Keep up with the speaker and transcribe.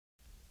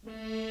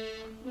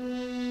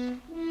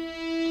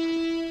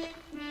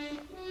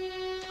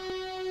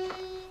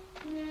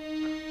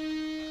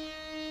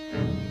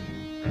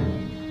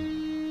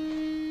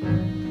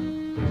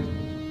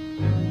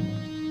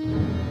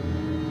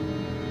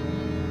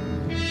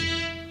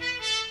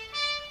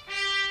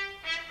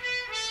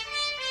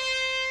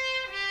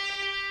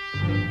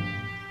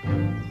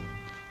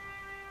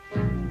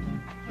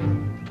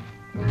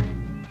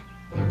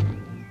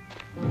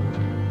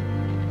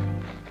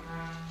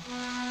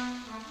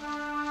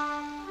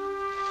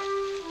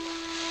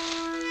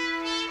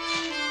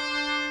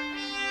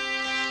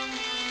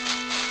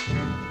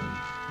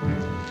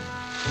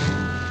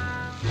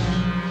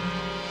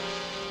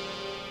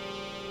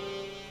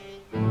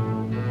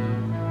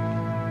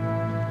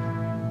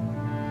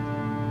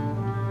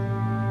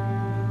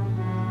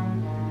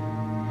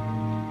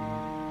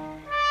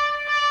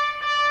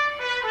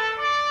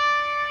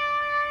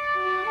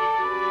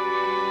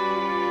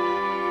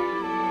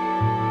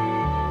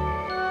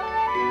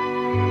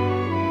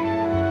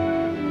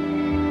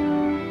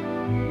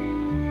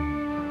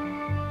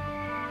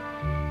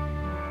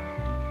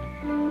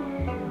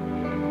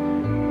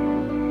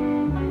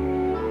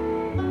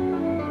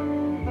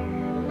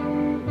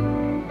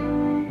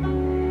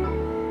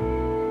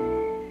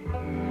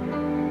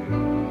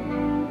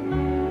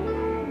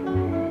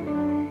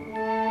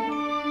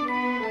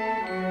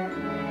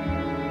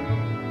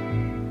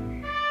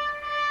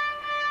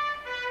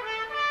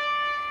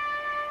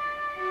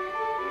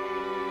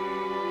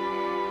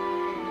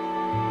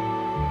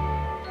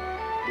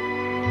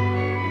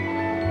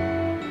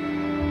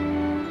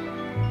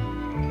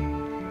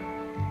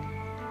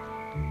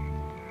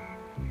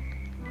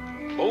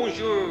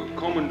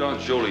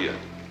Commandant Joliet.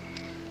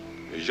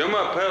 Je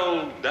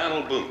m'appelle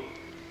Daniel Boone.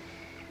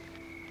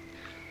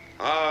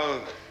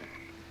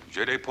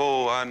 J'ai des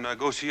pots à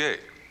négocier.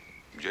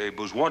 J'ai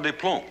besoin de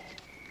plomb.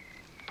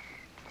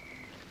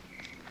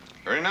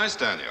 Very nice,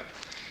 Daniel.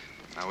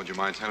 Now, would you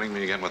mind telling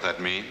me again what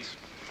that means?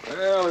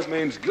 Well, it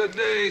means good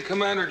day,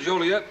 Commander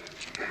Joliet.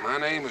 My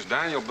name is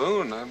Daniel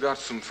Boone, and I've got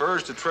some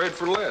furs to trade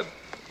for lead.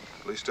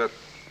 At least that's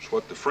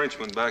what the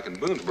Frenchman back in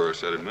Boonesboro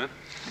said it meant.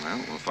 Well,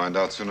 we'll find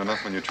out soon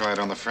enough when you try it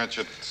on the French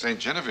at St.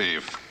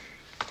 Genevieve.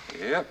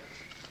 Yep.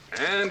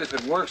 And if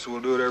it works,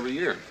 we'll do it every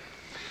year.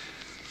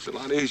 It's a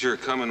lot easier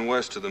coming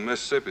west to the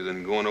Mississippi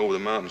than going over the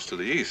mountains to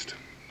the east.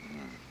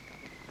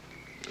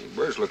 The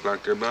birds look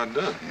like they're about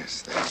done.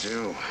 Yes, they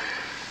do.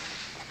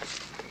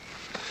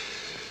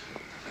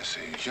 Let's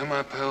see. Je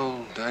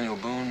m'appelle Daniel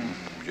Boone.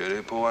 J'ai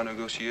des pots à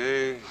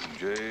négocier.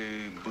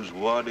 J'ai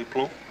besoin de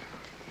plomb.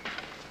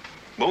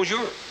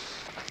 Bonjour.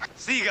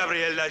 Si,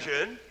 Gabriel la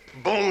jeune.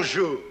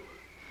 Bonjour.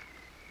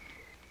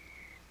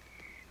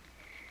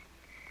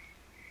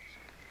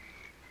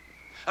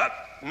 Ah,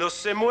 no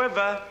se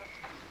mueva.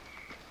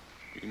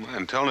 You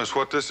mind telling us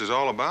what this is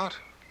all about?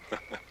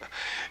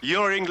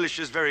 Your English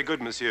is very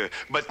good, monsieur,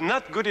 but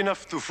not good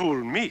enough to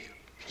fool me.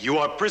 You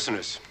are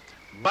prisoners.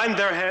 Bind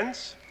their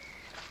hands.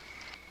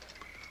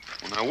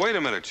 Well, now, wait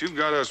a minute. You've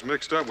got us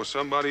mixed up with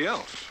somebody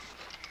else.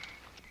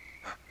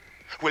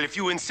 Well, if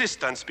you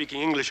insist on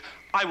speaking English,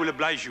 I will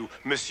oblige you,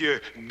 Monsieur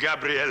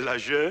Gabriel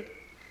Lejeune.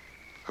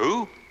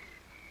 Who?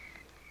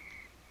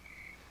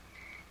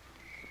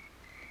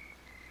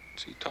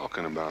 What's he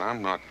talking about?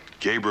 I'm not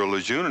Gabriel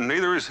Lejeune, and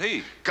neither is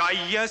he.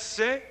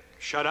 Cállese.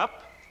 Shut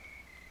up.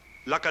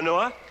 La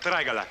canoa,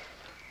 tráigala.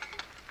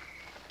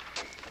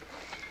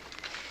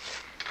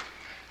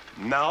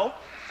 Now,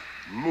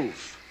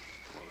 move.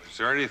 Well, is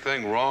there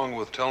anything wrong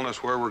with telling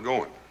us where we're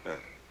going?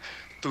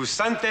 To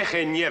Santa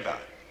Geneva.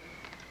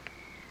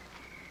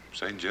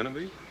 St.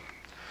 Genevieve?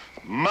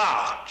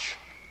 March.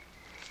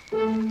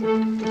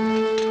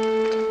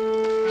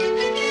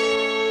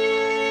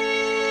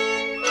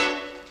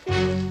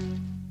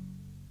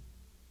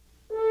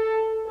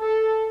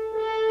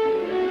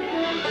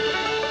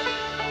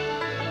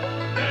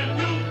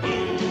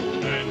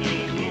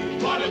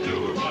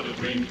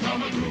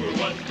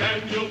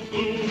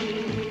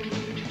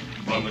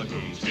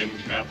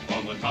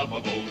 Top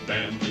of old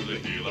Dan to the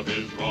heel of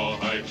his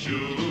rawhide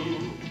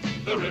shoe.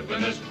 The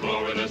rippin'est,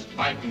 roaring'est,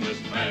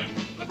 fighting'est man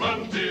the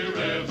frontier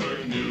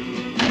ever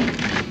knew.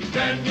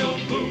 Daniel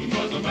Boone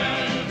was a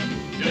man,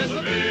 yes,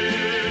 a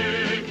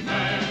big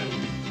man,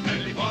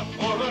 and he fought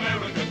for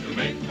America to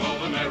make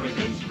all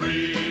Americans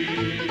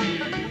free.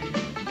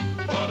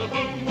 What a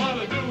boon,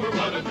 what a doer,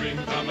 what a dream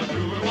come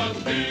truer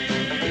was he.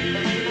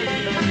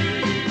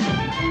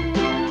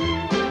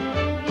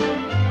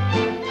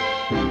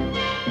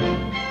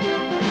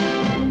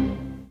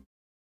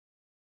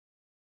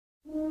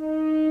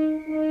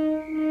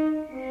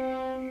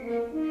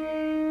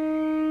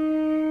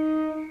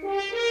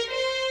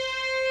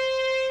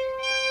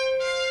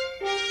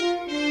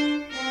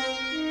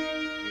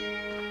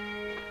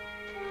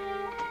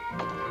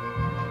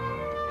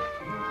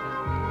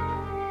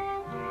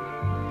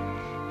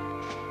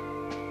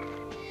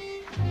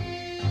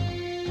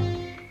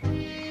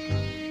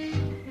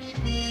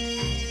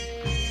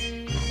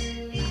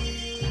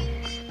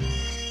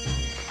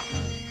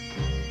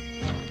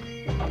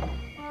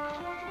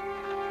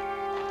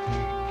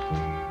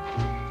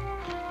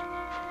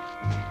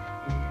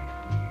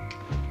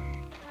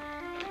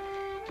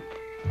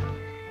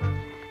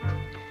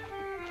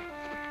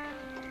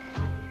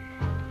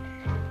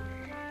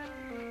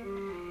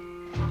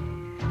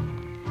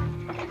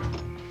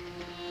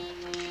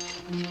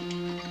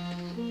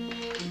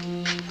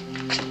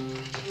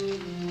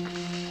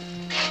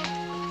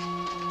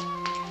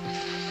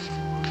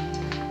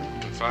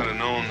 If I'd have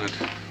known that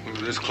we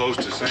were this close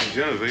to St.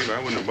 Genevieve, I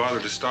wouldn't have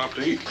bothered to stop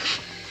to eat.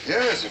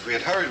 Yes, if we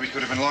had hurried, we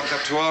could have been locked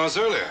up 2 hours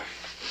earlier.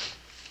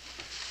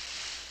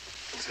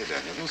 Say,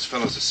 Daniel, those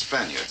fellows are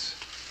Spaniards.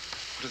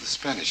 What are the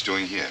Spanish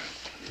doing here?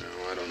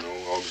 No, I don't know.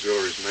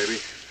 Auxiliaries, maybe.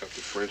 Help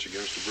the French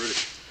against the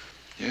British.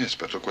 Yes,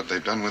 but look what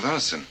they've done with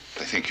us, and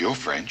they think you're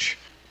French.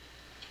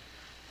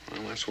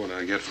 Well, that's what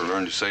I get for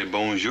learning to say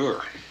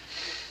bonjour.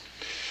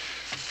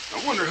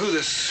 I wonder who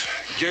this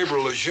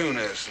Gabriel Lejeune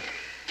is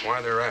and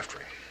why they're after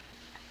him.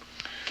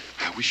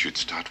 We should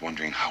start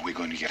wondering how we're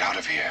going to get out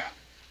of here.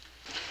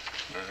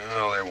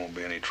 Well, there won't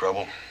be any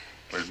trouble.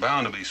 There's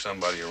bound to be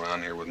somebody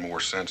around here with more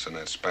sense than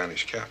that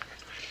Spanish captain.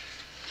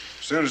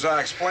 As soon as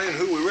I explain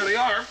who we really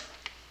are,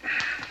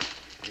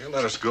 he'll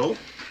let us go.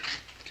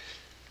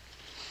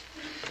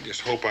 I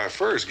just hope our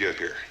furs get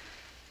here.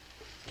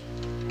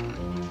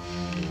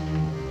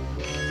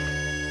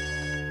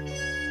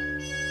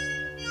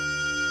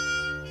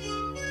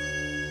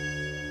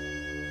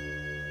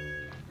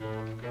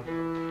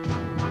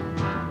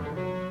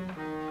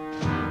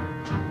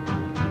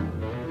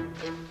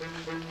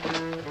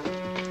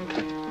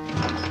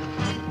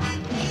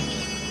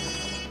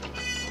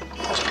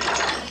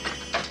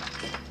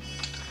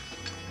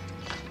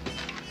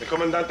 The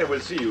Commandante will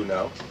see you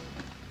now.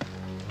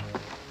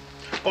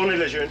 Only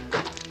Lejeune.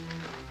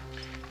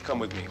 Come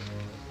with me.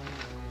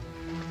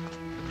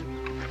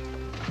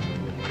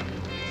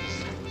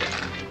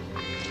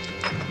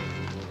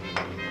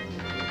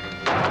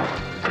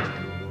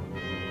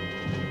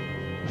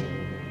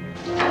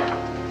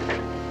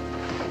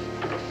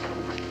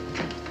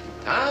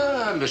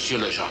 Ah, Monsieur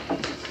Lejeune.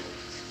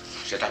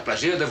 C'est un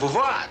plaisir de vous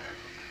voir.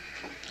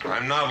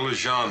 I'm not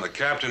Lejeune. The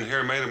captain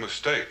here made a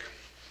mistake.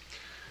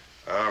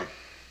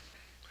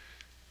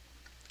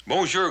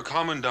 Bonjour,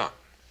 Commandant.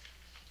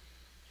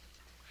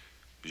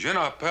 Je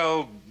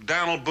m'appelle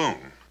Daniel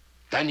Boone.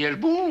 Daniel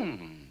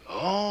Boone.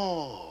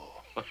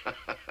 Oh.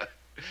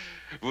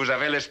 Vous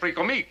avez l'esprit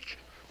comique.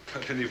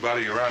 Does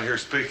anybody around here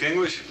speak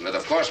English? But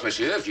of course,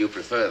 monsieur, if you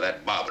prefer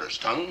that barbarous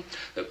tongue.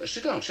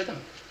 Sit down, sit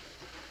down.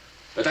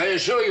 But I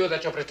assure you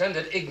that your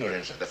pretended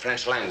ignorance of the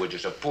French language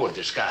is a poor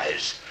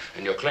disguise,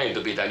 and your claim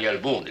to be Daniel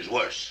Boone is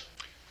worse.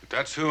 But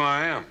that's who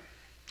I am.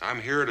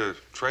 I'm here to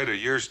trade a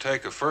year's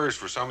take of furs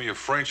for some of your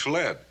French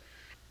lead.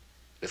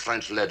 The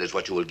French lead is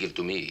what you will give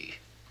to me.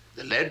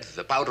 The lead,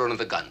 the powder, and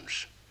the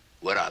guns.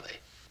 Where are they?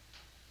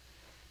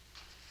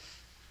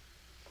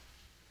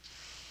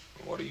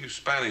 What are you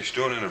Spanish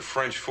doing in a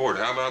French fort?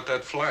 How about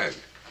that flag?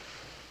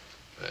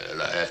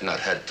 Well, I have not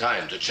had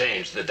time to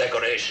change the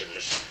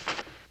decorations.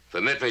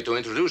 Permit me to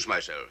introduce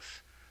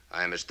myself.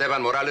 I am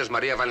Esteban Morales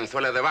Maria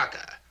Valenzuela de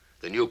Vaca,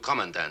 the new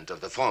commandant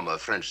of the former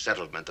French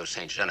settlement of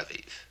Saint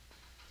Genevieve.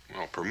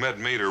 Well, permit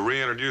me to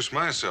reintroduce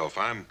myself.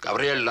 I'm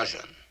Gabriel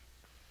Lejeune.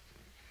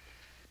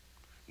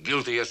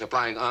 Guilty of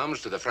supplying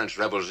arms to the French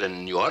rebels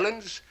in New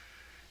Orleans,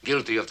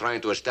 guilty of trying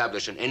to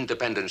establish an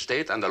independent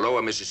state on the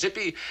lower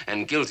Mississippi,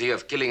 and guilty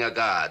of killing a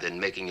guard and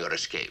making your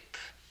escape.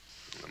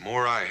 The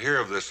more I hear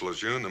of this,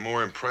 Lejeune, the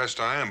more impressed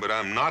I am, but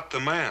I'm not the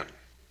man.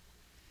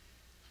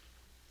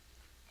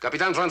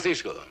 Capitan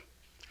Francisco,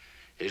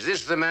 is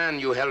this the man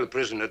you held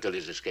prisoner till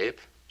his escape?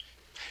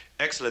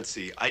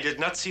 Excellency, I did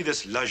not see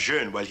this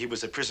Lejeune while he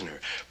was a prisoner,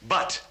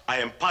 but I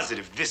am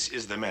positive this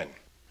is the man.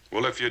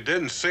 Well, if you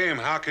didn't see him,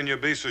 how can you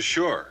be so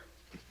sure?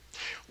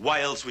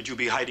 Why else would you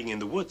be hiding in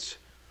the woods?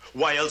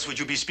 Why else would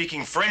you be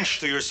speaking French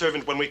to your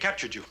servant when we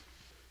captured you?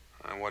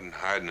 I wasn't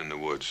hiding in the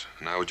woods,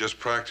 and I was just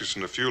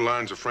practicing a few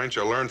lines of French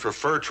I learned for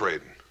fur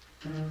trading.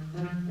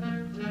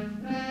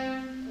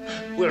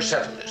 We'll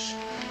settle this.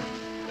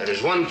 There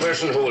is one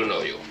person who will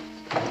know you.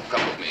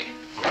 Come with me.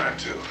 Glad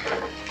to.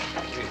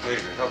 Anything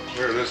to help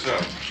clear this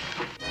up.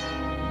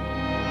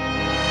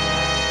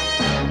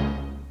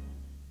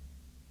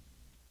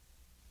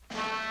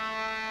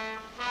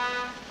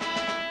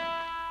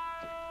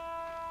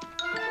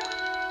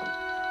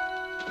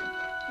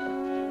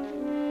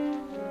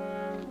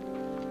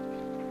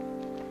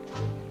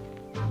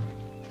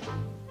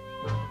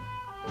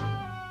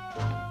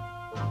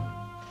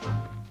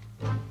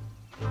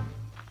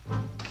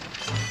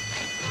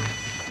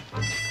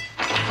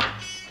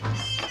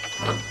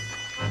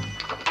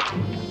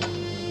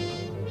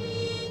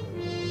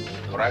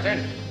 Right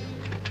in.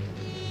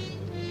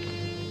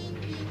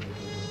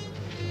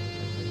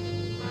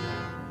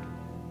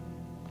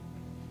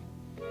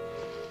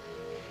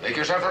 Make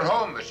yourself at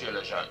home, Monsieur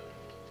Lejeune.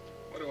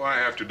 What do I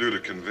have to do to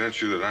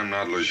convince you that I'm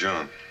not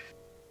Lejeune?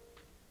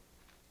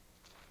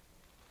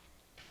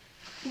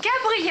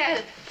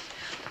 Gabriel!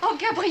 Oh,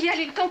 Gabriel,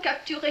 ils t'ont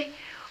capturé.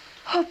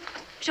 Oh,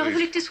 j'aurais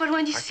voulu que tu sois loin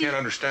I d'ici. can't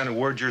understand a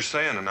word you're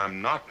saying, and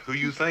I'm not who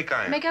you think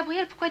I am. Mais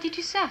Gabriel, pourquoi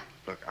dis-tu ça?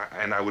 Look,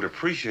 and I would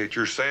appreciate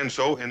your saying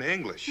so in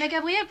English. Mais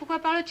Gabriel, pourquoi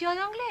parles-tu en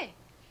anglais?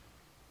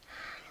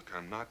 Look,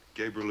 I'm not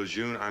Gabriel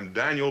Lejeune. I'm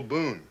Daniel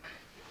Boone.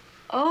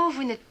 Oh,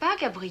 vous n'êtes pas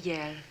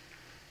Gabriel.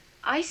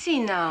 I see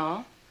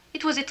now.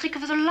 It was a trick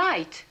of the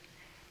light.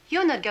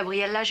 You're not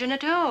Gabriel Lejeune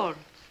at all.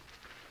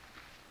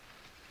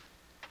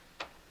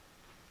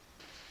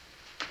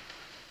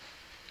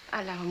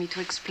 Allow me to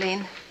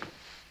explain.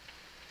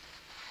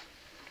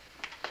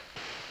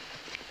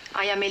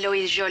 I am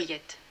Eloise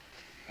Joliet,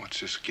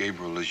 What's this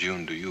Gabriel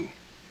Lejeune to you?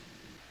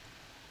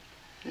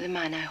 the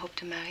man I hope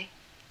to marry.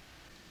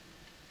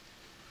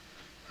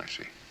 I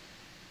see.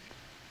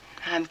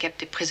 I'm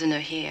kept a prisoner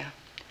here.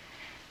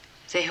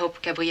 They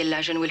hope Gabriel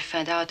Lejeune will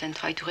find out and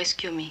try to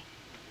rescue me.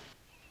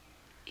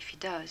 If he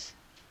does,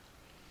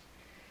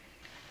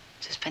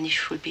 the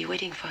Spanish will be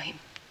waiting for him.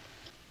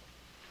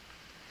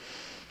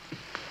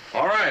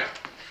 All right.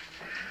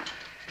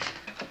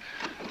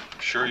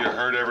 Sure you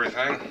heard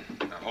everything?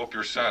 I hope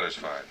you're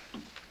satisfied.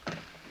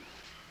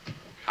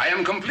 I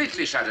am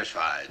completely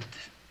satisfied.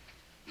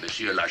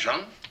 Monsieur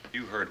Lejeune?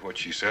 You heard what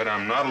she said.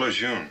 I'm not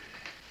Lejeune.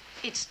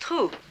 It's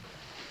true.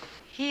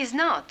 He is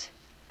not.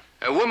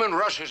 A woman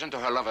rushes into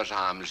her lover's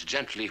arms,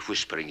 gently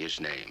whispering his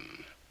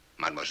name.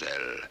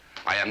 Mademoiselle,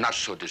 I am not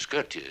so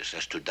discourteous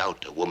as to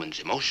doubt a woman's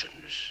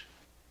emotions.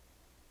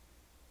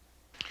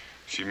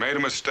 She made a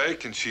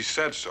mistake, and she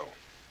said so.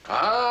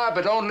 Ah,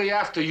 but only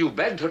after you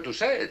begged her to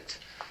say it.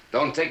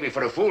 Don't take me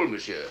for a fool,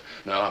 monsieur.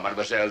 No,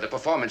 mademoiselle, the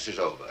performance is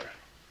over.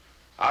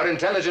 Our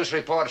intelligence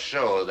reports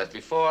show that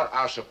before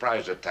our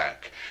surprise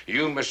attack,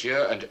 you,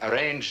 monsieur,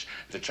 arranged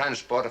the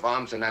transport of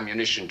arms and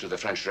ammunition to the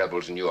French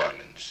rebels in New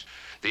Orleans.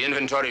 The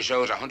inventory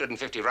shows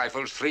 150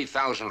 rifles,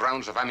 3,000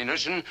 rounds of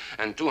ammunition,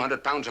 and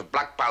 200 pounds of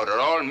black powder,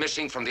 all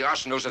missing from the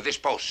arsenals of this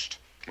post.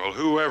 Well,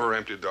 whoever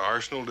emptied the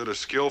arsenal did a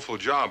skillful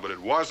job, but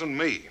it wasn't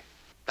me.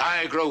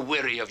 I grow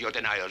weary of your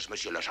denials,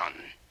 Monsieur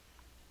Lejeune.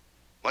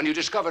 When you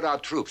discovered our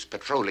troops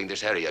patrolling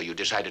this area, you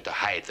decided to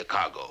hide the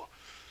cargo.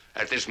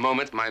 At this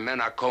moment, my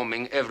men are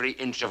combing every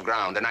inch of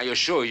ground, and I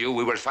assure you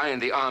we will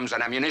find the arms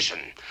and ammunition.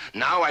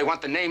 Now I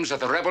want the names of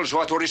the rebels who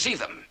are to receive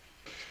them.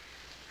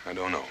 I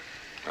don't know.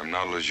 I'm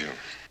not Lejeune.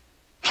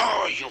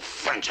 Oh, you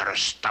French are a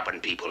stubborn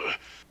people.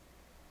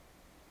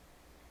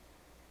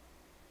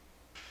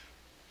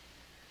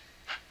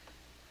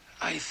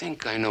 I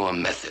think I know a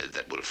method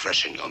that will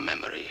freshen your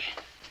memory.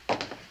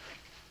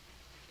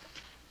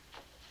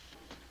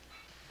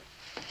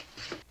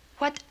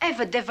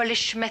 Whatever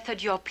devilish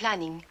method you're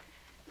planning,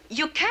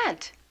 you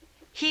can't.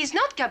 He is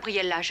not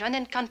Gabriel Lejeune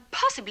and can't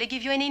possibly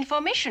give you any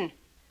information.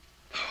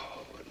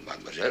 Oh,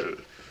 mademoiselle,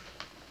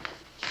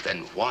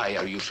 then why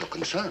are you so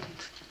concerned?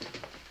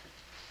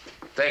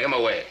 Take him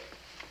away.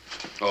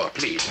 Oh,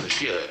 please,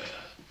 monsieur.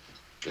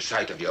 The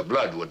sight of your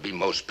blood would be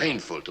most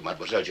painful to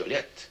Mademoiselle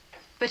Juliette.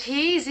 But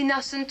he is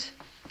innocent.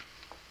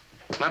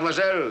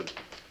 Mademoiselle,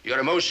 your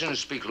emotions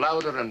speak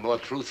louder and more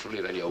truthfully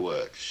than your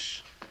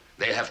words.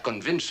 They have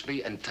convinced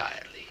me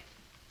entirely.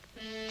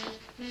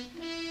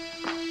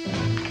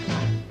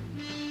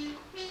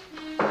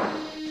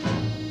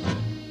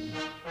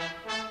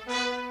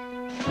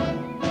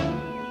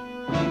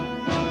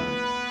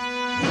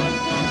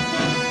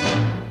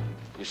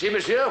 You see,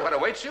 monsieur, what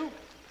awaits you?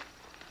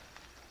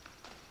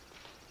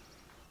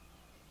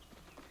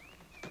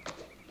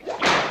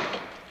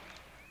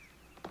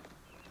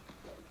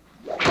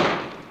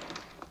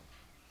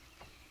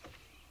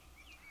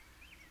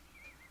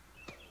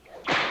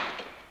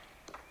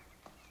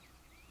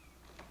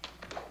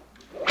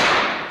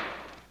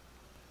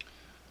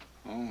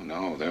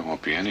 There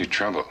won't be any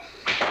trouble.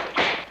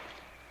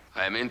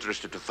 I am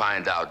interested to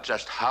find out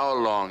just how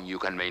long you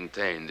can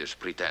maintain this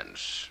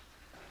pretense.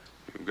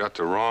 You've got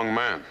the wrong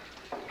man.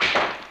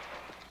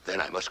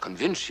 Then I must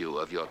convince you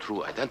of your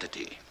true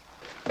identity.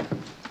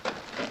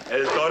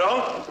 El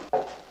Toro?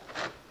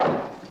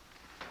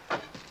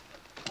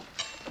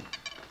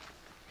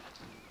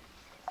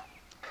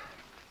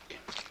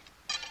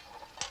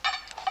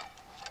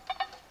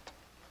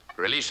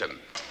 Release him.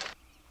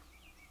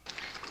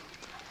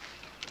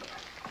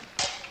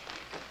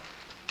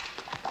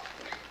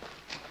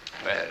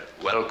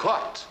 Well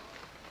caught.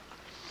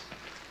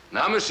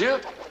 Now, monsieur,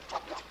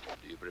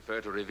 do you prefer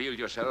to reveal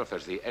yourself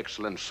as the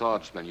excellent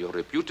swordsman you're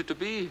reputed to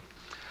be?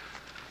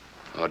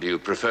 Or do you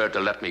prefer to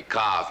let me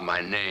carve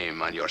my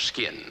name on your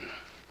skin?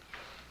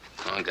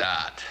 En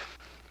garde.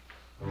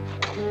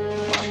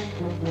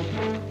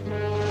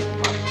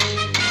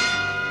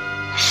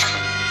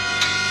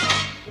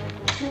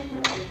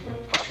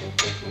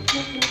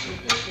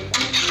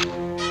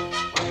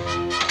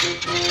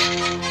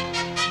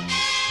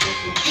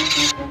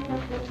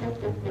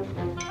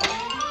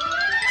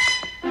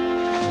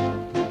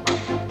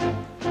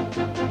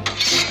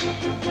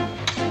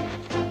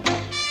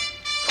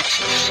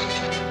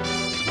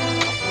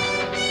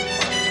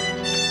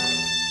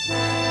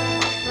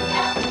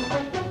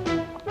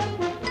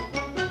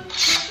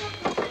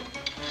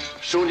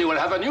 Soon you will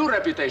have a new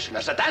reputation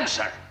as a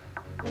dancer.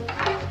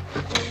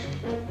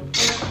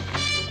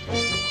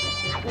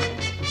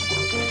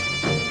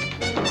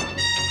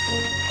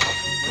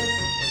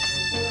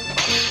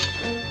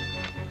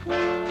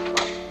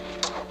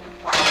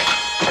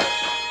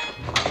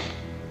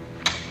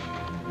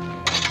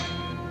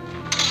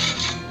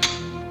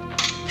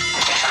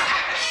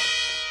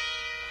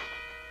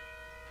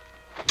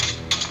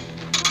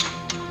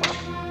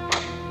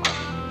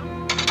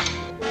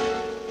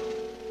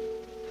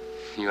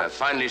 You have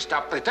finally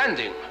stopped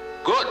pretending.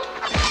 Good.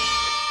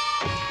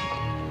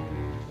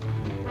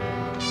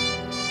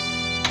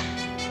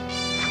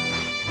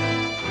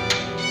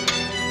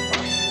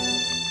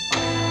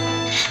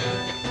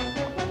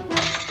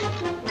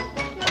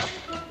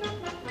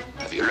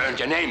 Have you learned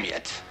your name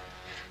yet?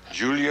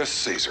 Julius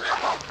Caesar.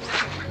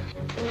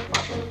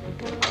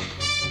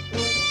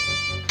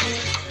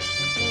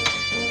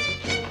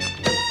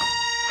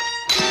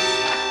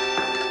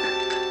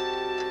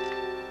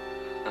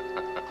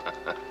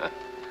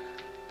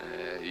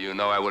 You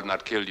know I would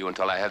not kill you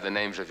until I have the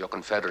names of your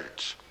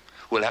Confederates.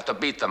 We'll have to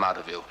beat them out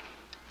of you.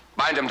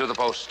 Bind them to the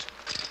post.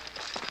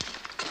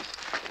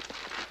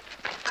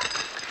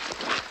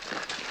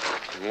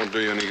 It won't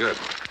do you any good.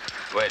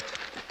 Wait.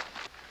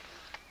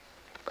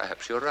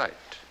 Perhaps you're right.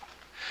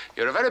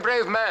 You're a very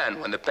brave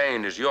man when the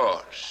pain is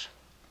yours.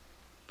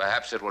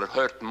 Perhaps it will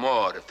hurt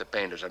more if the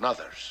pain is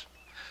another's.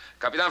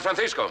 Capitan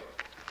Francisco,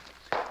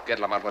 get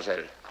la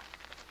mademoiselle.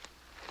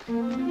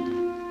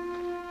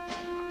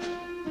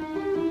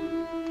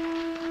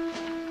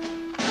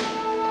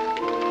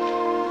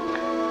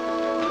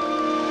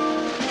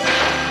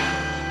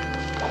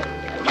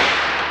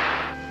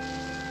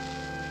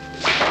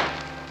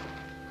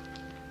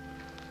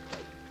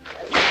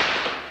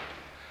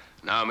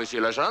 Now,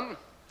 Monsieur Lejeune,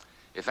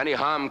 if any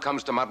harm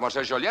comes to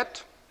Mademoiselle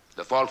Juliette,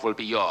 The fault will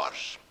be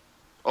yours.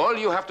 All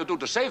you have to do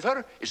to save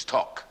her is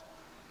talk.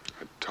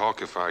 I'd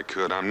talk if I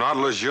could. I'm not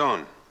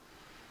Lejeune.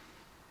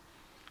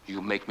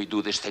 You make me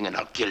do this thing and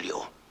I'll kill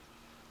you.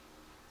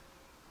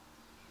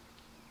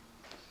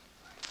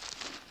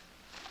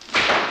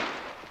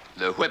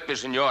 The whip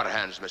is in your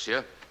hands,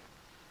 monsieur.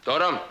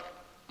 Toro,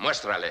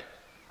 muéstrale.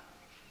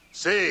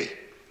 Sí.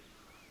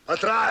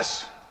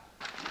 Atrás.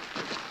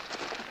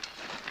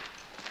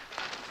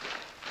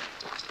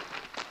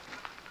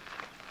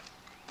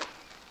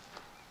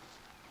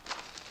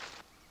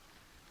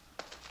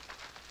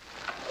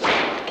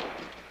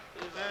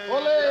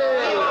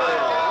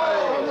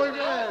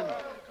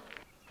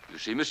 You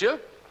see, monsieur?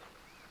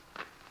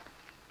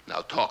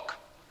 Now talk.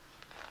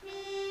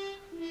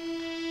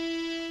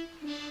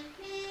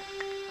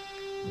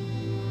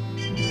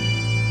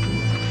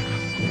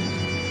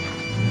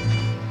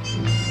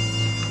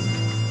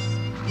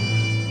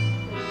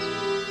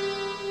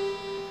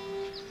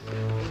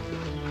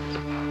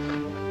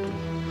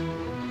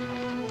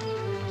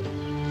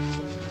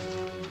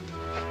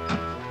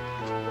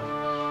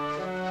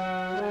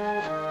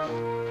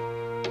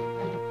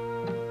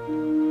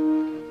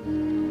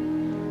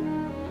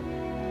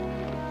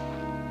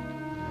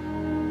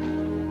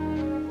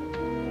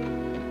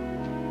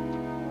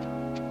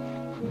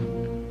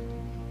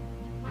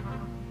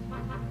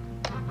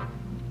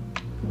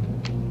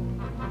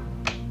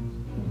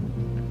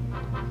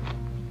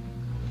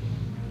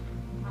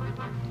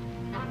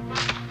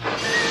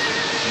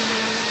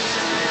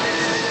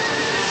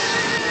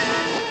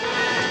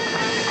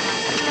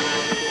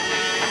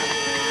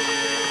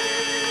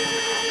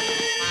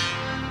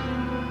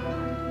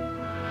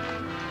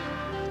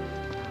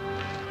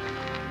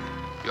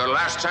 Your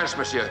last chance,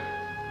 monsieur.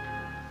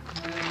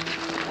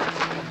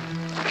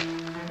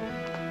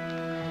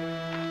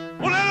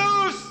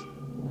 ¡Boleros!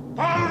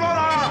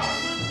 ¡Pólvora!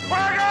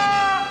 ¡Fuego!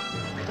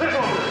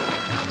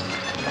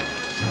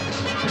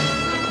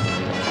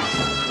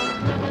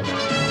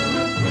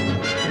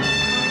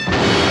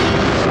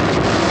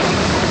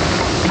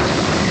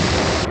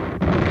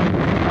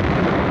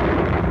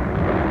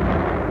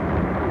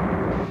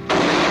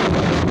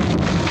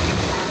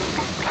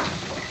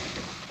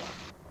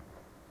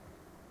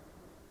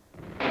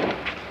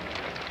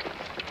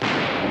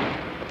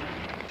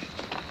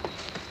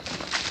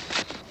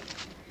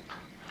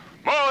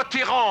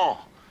 Tyran!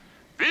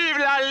 Vive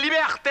la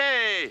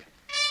liberté!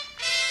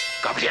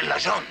 Gabriel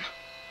Lejeune.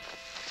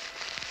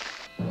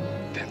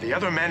 Then the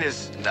other man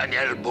is...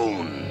 Daniel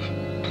Boone.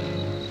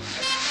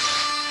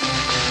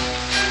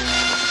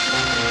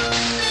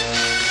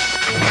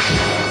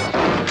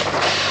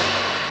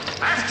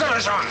 After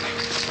Lejeune!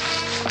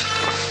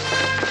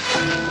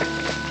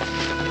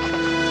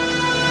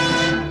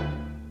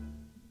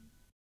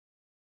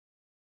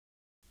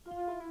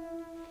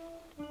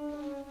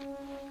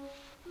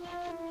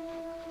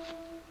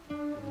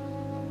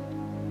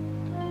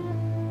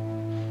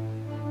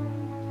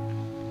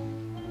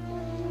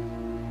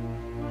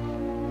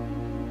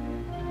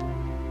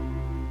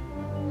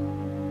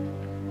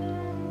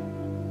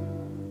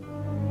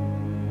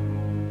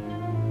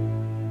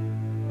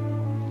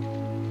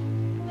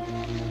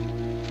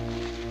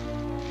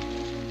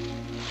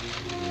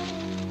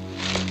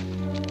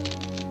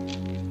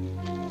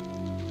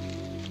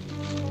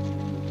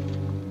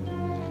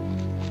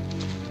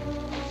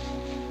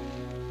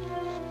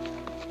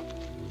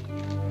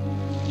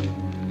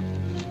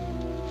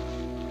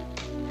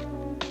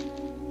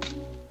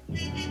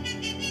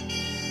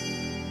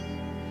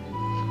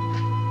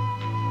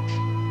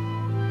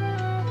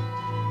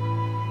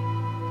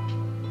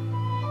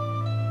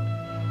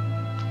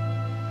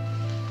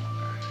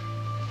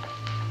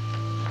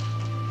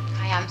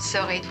 I'm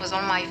sorry, it was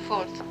all my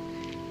fault.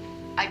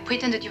 I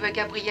pretended you were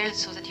Gabriel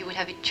so that you would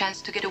have a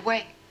chance to get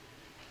away.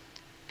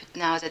 But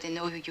now that they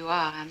know who you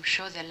are, I'm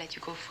sure they'll let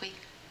you go free.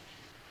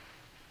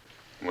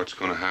 What's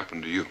going to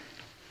happen to you?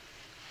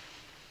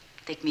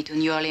 Take me to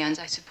New Orleans,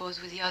 I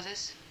suppose, with the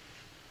others.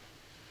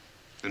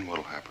 Then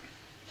what'll happen?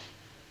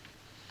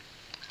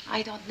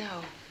 I don't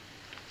know.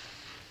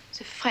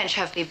 The French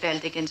have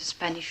rebelled against the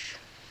Spanish.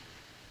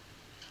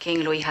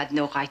 King Louis had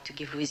no right to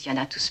give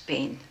Louisiana to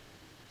Spain.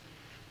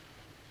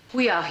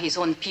 We are his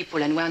own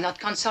people, and we're not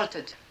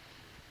consulted.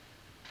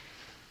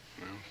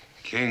 Well,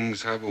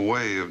 kings have a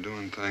way of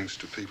doing things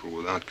to people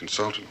without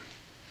consulting them.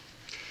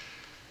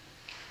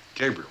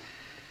 Gabriel,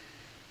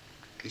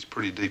 he's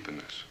pretty deep in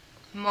this.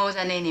 More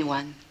than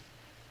anyone.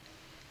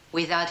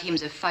 Without him,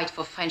 the fight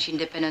for French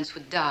independence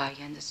would die,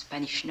 and the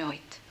Spanish know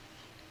it.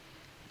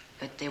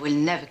 But they will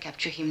never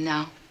capture him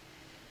now.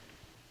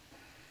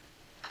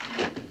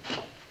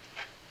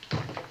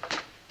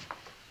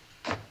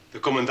 The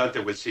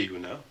Comandante will see you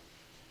now.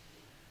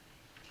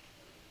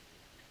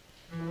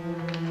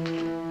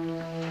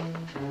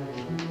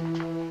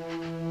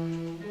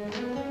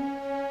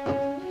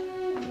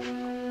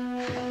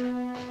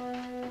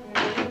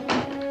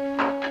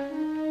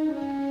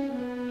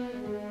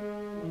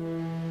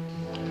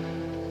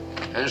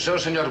 And so,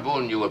 Senor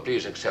Boone, you will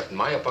please accept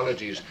my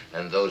apologies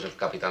and those of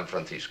Capitan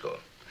Francisco.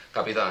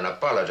 Capitan,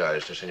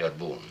 apologize to Senor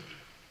Boone.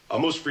 A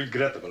most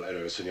regrettable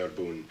error, Senor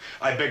Boone.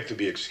 I beg to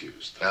be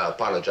excused. I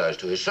apologize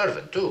to his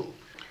servant, too.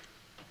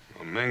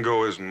 Well,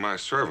 Mingo isn't my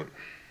servant.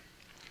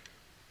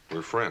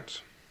 We're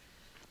friends.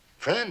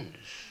 Friends?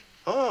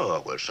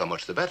 Oh, well, so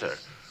much the better.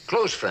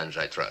 Close friends,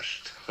 I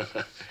trust.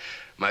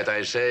 Might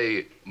I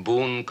say,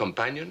 boon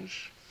companions?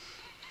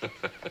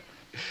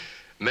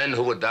 Men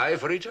who would die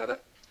for each other?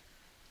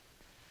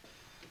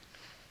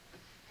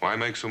 Why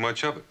make so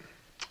much of it?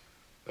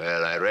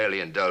 Well, I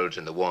rarely indulge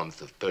in the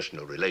warmth of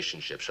personal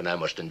relationships, and I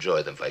must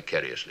enjoy them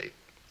vicariously.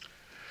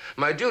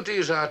 My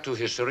duties are to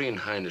His Serene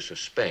Highness of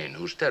Spain,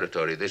 whose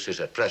territory this is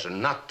at present,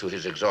 not to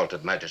His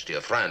Exalted Majesty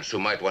of France, who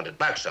might want it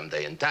back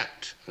someday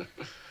intact.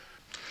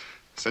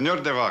 Senor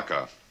de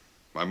Vaca,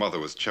 my mother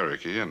was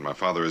Cherokee and my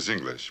father is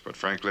English, but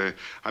frankly,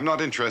 I'm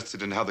not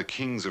interested in how the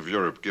kings of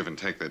Europe give and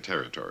take their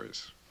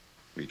territories.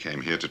 We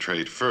came here to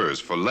trade furs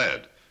for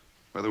lead.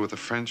 Whether with the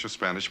French or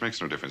Spanish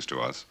makes no difference to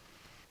us.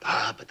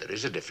 Ah, but there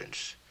is a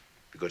difference,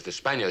 because the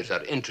Spaniards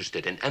are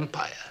interested in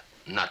empire,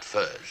 not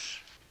furs.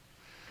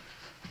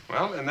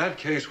 Well, in that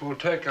case, we'll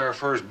take our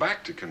furs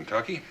back to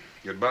Kentucky.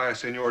 Goodbye,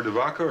 Senor de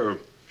Vaca, or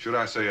should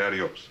I say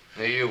adios?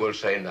 You will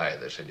say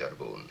neither, Senor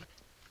Boone.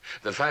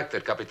 The fact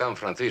that Capitan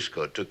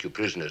Francisco took you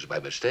prisoners by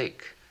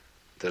mistake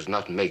does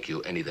not make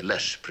you any the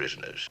less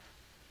prisoners.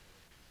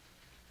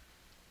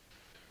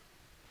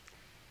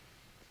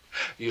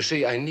 You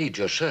see, I need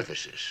your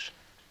services.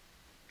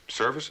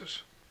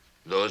 Services?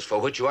 Those for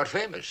which you are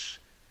famous.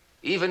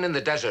 Even in the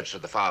deserts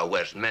of the far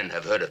west, men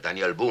have heard of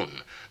Daniel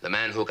Boone, the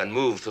man who can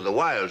move through the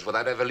wilds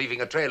without ever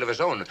leaving a trail of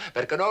his own,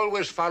 but can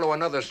always follow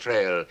another's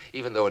trail,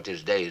 even though it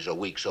is days or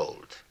weeks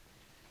old.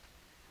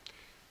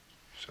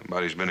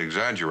 Somebody's been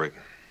exaggerating.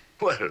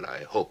 Well,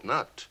 I hope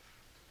not.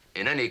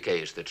 In any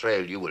case, the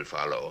trail you will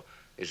follow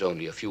is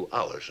only a few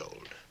hours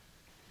old.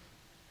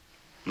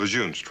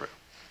 Lejeune's trail.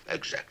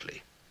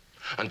 Exactly.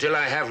 Until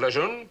I have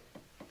Lejeune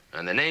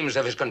and the names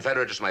of his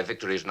confederates, my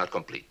victory is not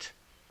complete.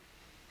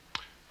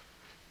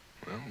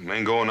 Well,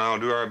 Mingo and I'll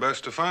do our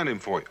best to find him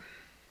for you.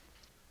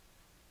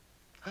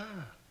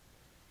 Ah.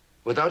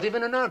 Without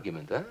even an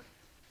argument, huh?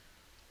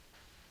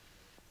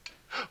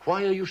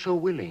 Why are you so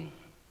willing?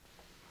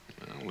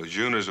 Well,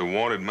 Lejeune is a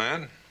wanted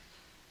man.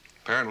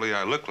 Apparently,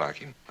 I look like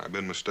him. I've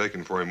been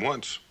mistaken for him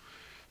once.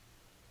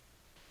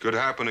 Could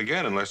happen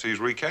again unless he's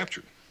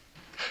recaptured.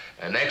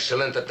 An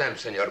excellent attempt,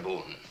 Senor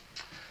Boone.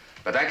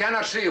 But I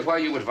cannot see why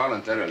you would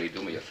voluntarily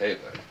do me a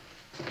favor.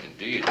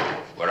 Indeed,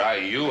 were I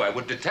you, I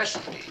would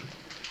detest me.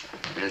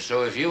 And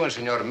so if you and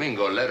Senor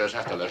Mingo led us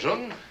after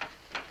Lejeune,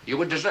 you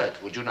would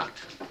desert, would you not?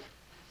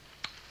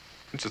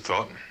 It's a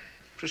thought.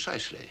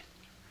 Precisely.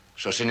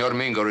 So Senor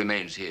Mingo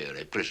remains here,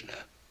 a prisoner.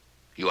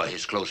 You are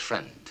his close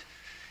friend.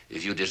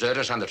 If you desert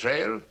us on the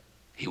trail,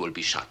 he will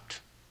be shot.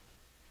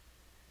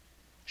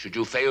 Should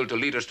you fail to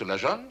lead us to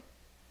Lejeune,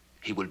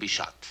 he will be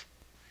shot.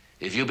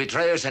 If you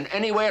betray us in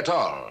any way at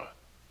all,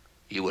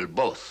 you will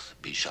both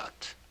be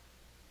shot.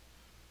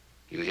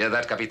 You hear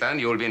that, Capitan?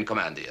 You will be in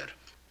command here.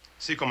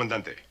 Si,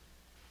 Comandante.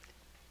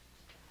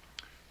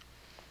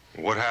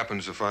 What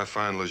happens if I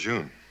find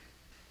Lejeune?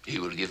 He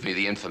will give me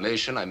the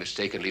information I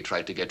mistakenly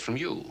tried to get from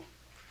you.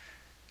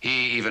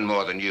 He, even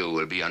more than you,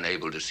 will be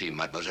unable to see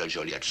Mademoiselle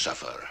Joliette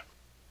suffer.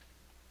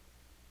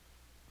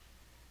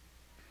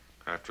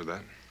 After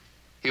that?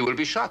 He will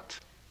be shot,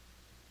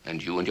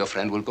 and you and your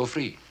friend will go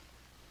free.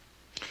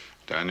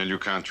 Daniel, you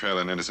can't trail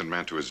an innocent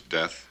man to his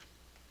death.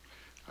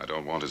 I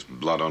don't want his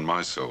blood on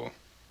my soul.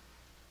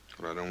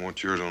 But I don't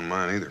want yours on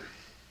mine either.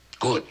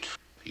 Good.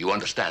 You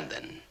understand,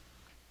 then?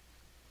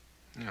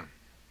 Yeah.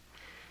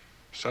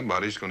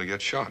 Somebody's going to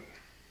get shot.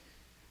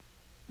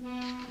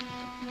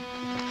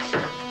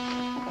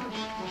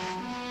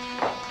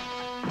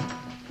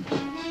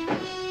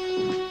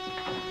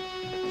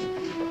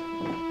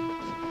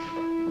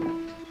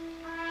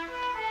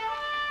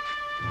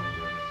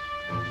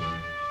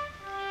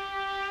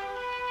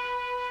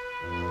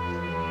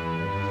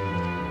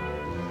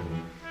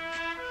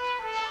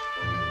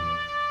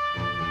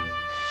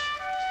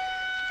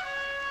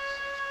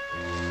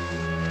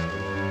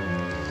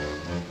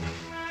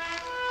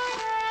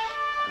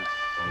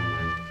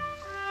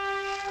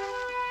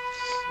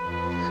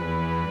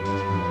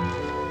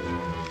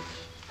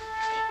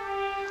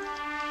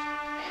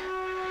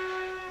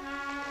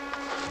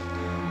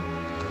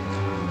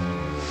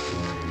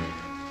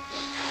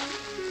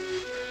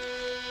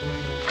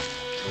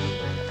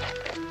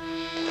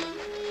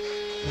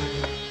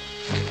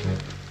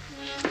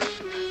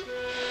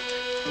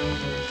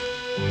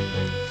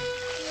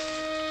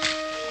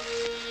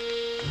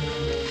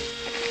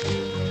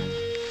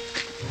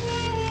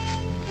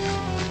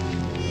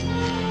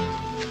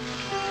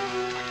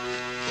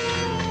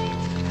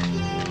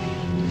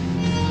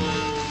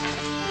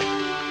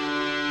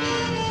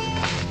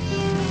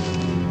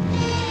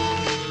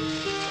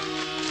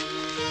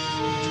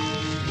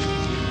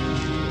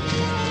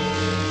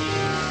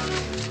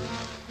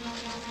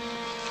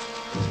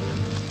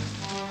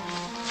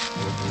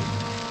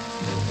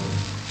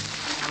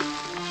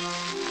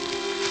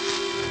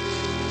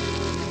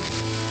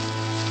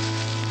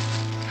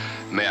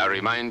 May I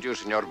remind you,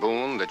 Senor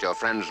Boone, that your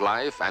friend's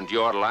life and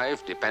your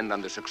life depend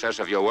on the success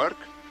of your work?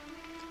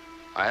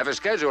 I have a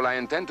schedule I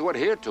intend to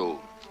adhere to.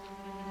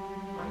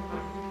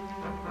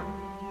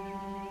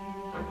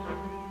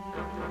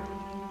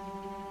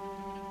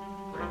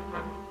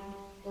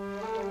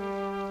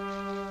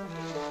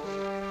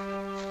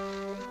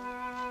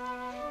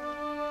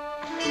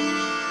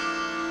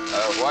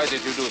 Why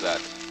did you do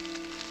that?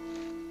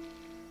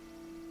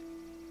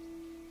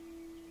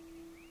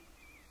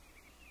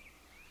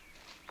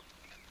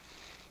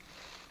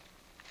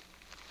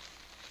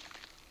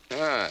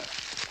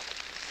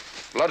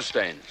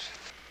 Bloodstains.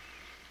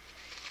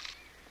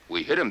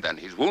 We hit him then.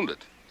 He's wounded.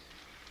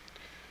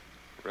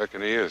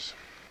 Reckon he is.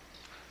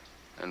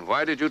 And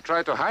why did you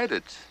try to hide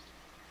it?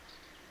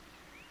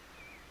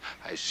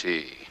 I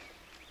see.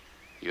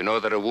 You know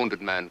that a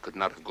wounded man could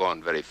not have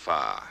gone very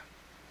far.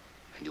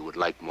 And you would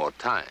like more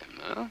time,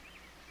 huh?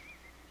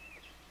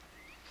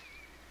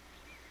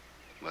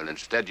 Well,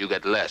 instead you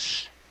get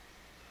less.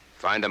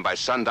 Find him by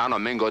sundown or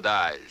Mingo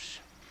dies.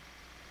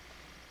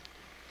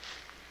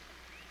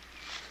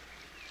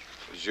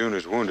 If June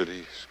is wounded,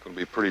 he's going to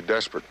be pretty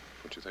desperate.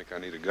 Don't you think I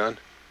need a gun?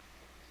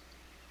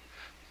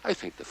 I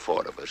think the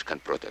four of us can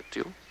protect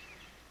you.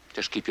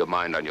 Just keep your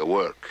mind on your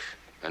work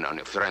and on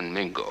your friend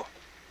Mingo.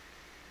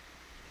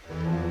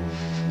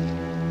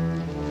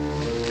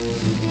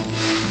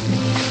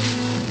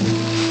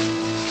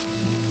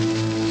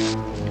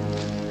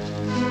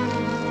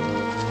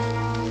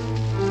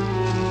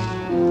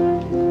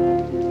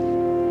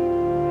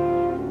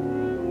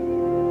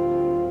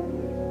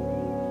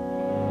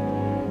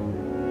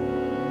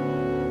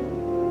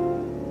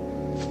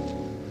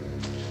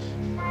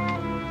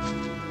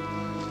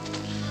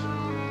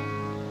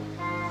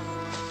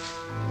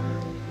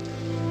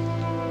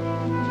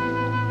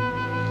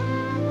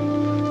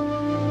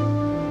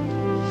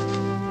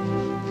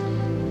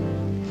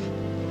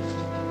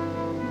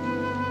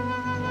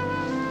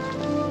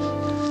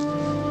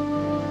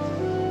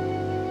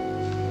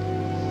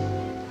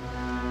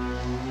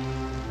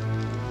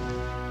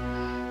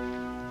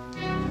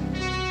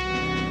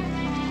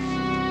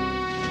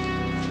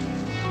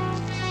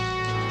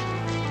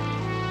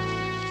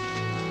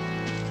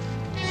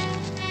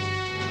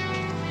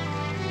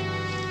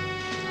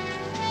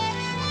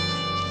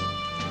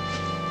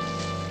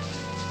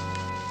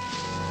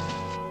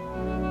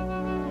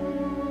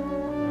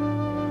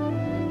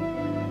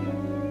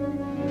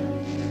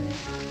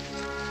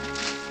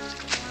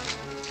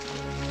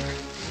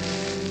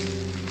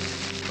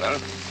 Well?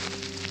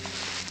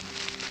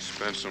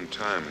 Spent some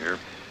time here.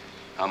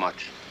 How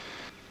much?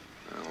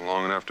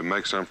 Long enough to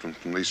make something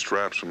from these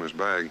straps from his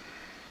bag.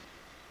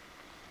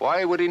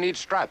 Why would he need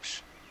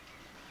straps?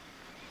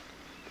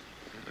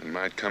 It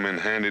might come in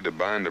handy to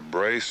bind a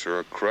brace or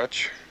a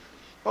crutch.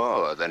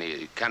 Oh, then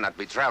he cannot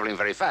be traveling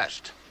very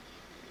fast.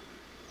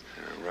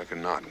 I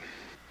reckon not.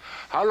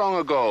 How long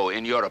ago,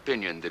 in your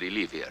opinion, did he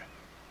leave here?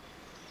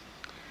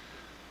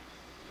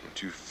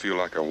 Don't you feel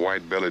like a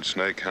white-bellied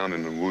snake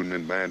hounding a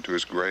wounded man to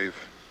his grave?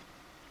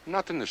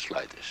 Not in the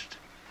slightest.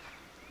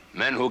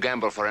 Men who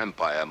gamble for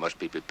empire must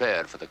be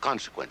prepared for the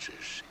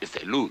consequences if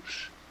they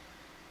lose.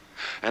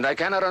 And I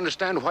cannot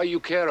understand why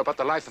you care about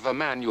the life of a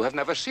man you have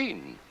never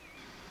seen.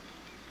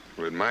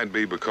 Well, it might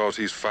be because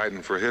he's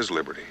fighting for his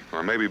liberty,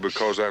 or maybe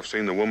because I've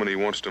seen the woman he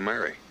wants to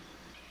marry.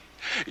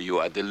 You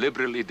are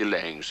deliberately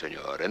delaying,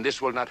 senor, and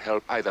this will not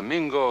help either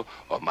Mingo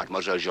or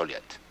Mademoiselle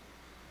Joliette.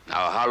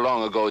 Now, how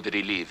long ago did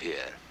he leave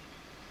here?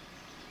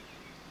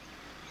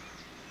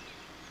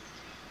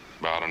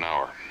 About an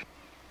hour.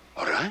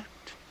 All right.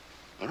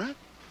 All right.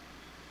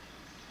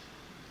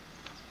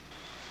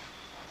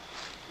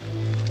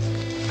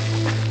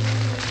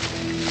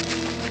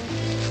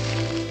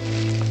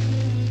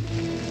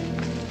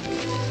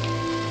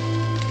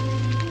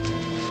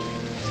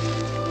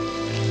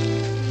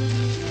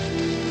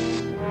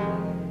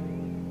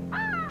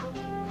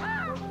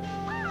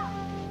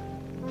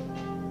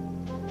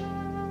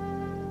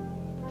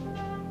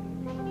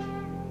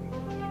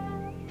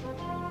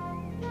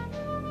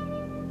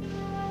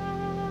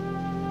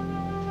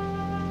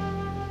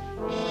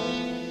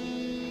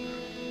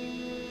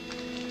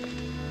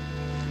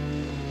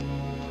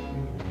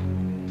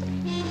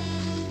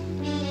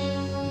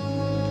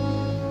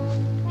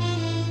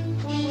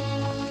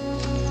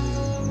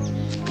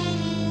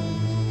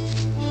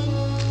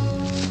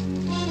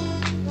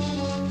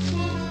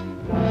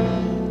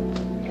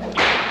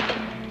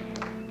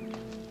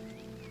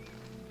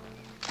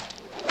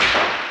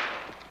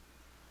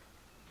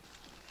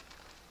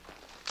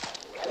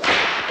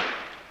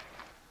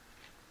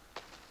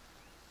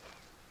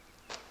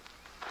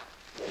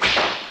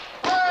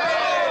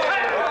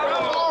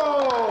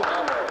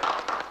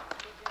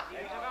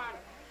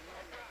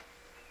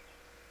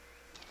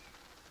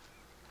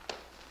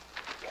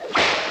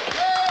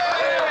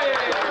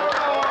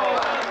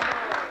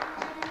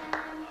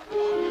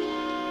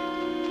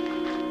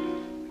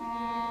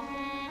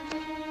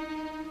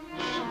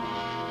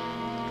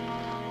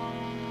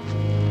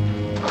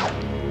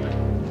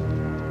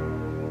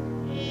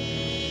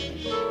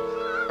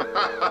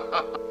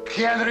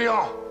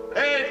 Gabriel.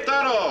 Hey,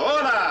 Toro,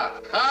 hola!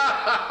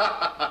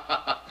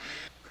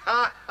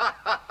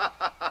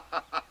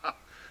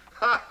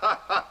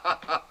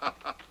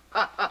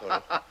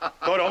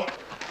 Toro.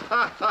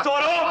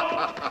 Toro!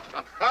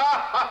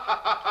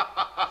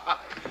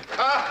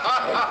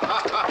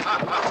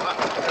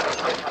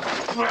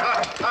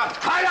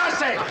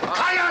 ¡Cállase!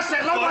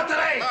 ¡Cállase! ¡Lo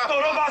mataré!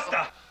 Toro,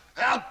 basta!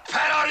 ¡El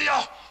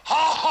perorio! ¡Ho,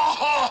 ho,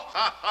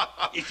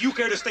 ho! If you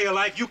care to stay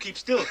alive, you keep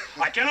still.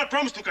 I cannot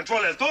promise to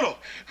control El Toro.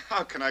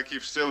 How can I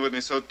keep still when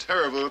he's so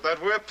terrible with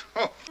that whip?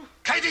 Oh.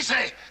 ¿Qué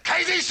dice?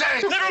 ¿Qué dice?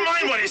 Never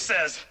mind what he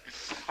says.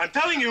 I'm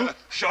telling you,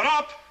 shut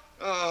up.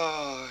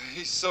 Oh,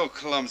 he's so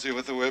clumsy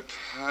with the whip.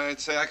 I'd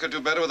say I could do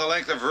better with a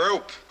length of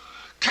rope.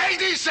 ¿Qué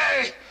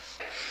dice?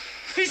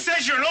 He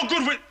says you're no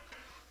good with...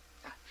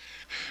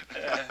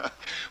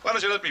 Why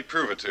don't you let me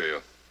prove it to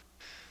you?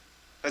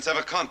 Let's have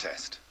a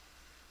contest.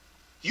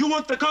 You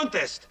want the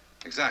contest.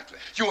 Exactly.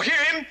 You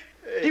hear him?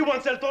 He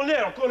wants El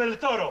Torneo con El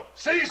Toro.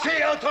 Sí, sí,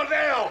 el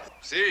torneo.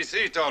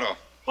 Si, Toro.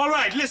 All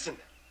right, listen.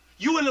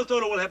 You and El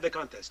Toro will have the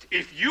contest.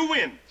 If you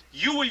win,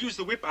 you will use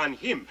the whip on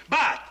him.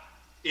 But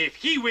if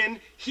he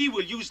win, he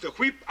will use the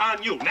whip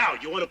on you. Now,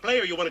 you want to play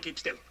or you want to keep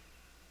still?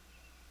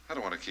 I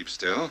don't want to keep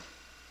still.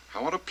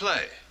 I want to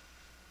play.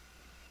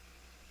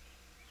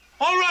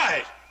 All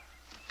right.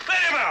 Let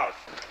him out.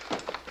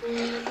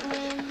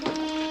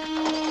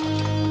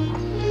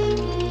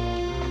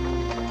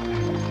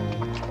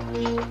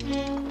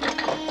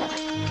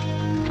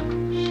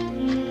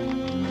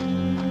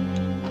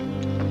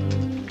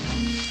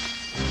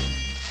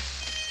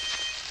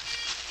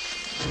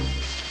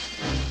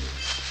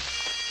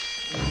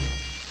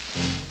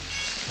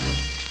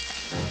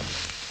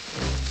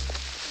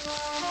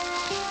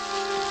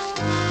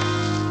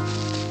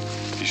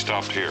 He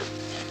stopped here.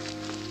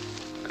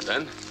 And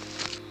then?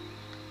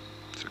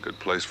 It's a good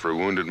place for a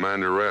wounded man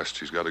to rest.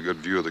 He's got a good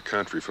view of the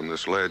country from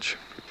this ledge.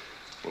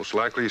 Most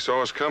likely he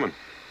saw us coming.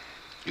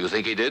 You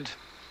think he did?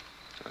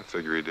 I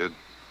figure he did.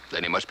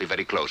 Then he must be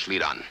very close.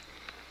 Lead on.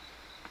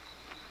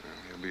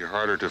 He'll be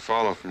harder to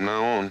follow from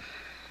now on.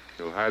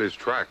 He'll hide his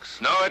tracks.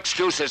 No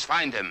excuses.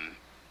 Find him.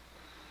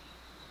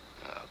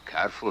 Oh,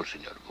 careful,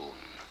 Senor Boone.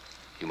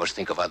 You must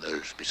think of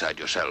others beside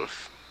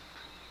yourself.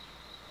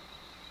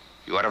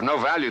 You are of no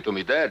value to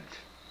me dead.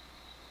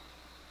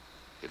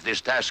 If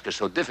this task is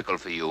so difficult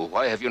for you,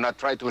 why have you not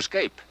tried to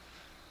escape?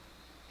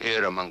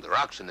 Here among the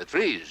rocks and the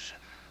trees,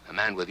 a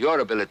man with your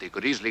ability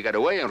could easily get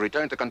away and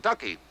return to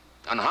Kentucky,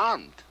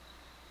 unharmed.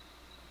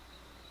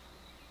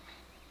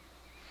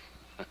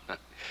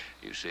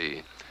 You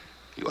see,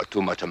 you are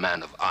too much a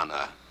man of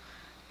honor.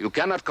 You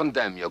cannot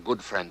condemn your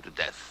good friend to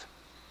death.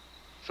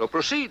 So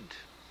proceed.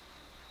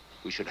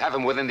 We should have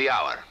him within the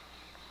hour.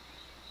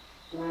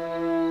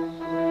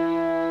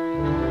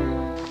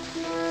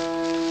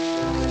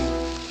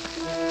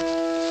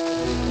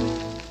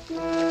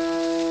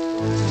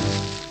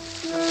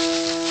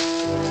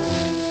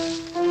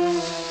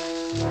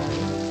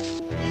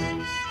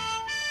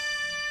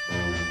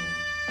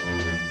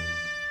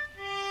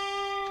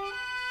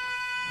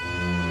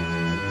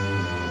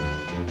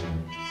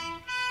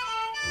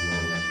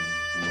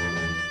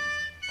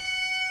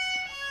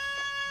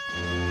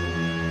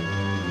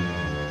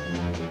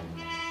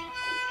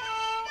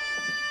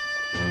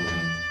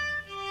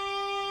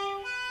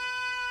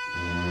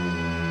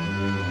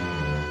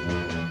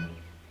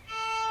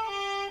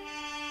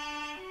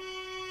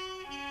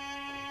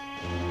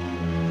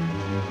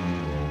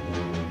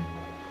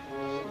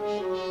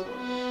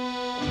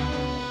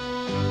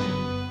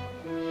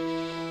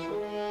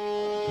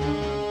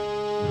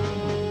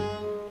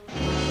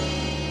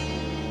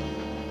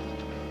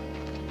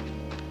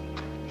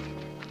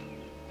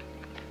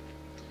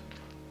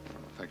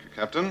 Thank you,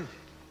 Captain.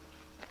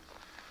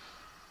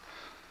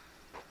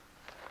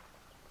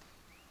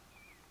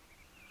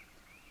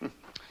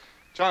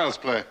 Child's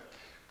play.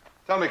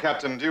 Tell me,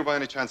 Captain, do you by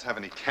any chance have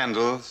any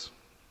candles?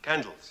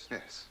 Candles.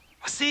 Yes.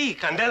 Ah, sí,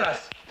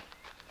 candelas.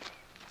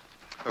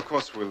 Of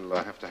course, we'll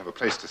have to have a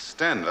place to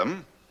stand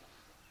them.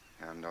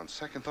 And on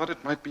second thought,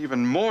 it might be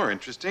even more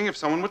interesting if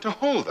someone were to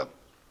hold them.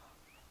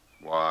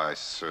 Why,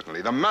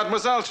 certainly, the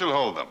Mademoiselle shall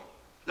hold them.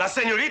 La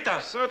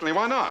señorita. Certainly,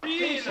 why not?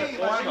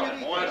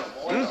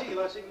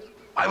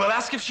 I will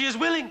ask if she is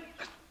willing.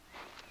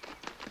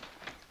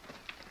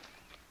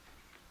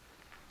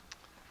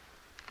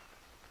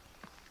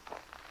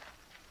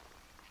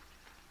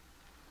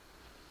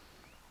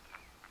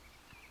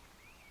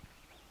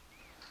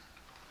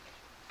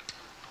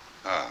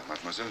 Ah,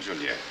 Mademoiselle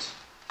Juliette.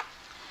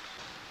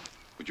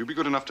 Would you be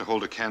good enough to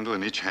hold a candle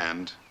in each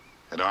hand,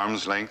 at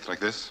arm's length, like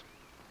this?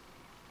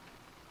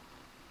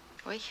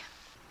 Oui.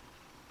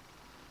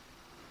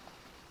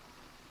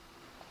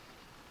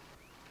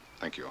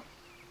 Thank you.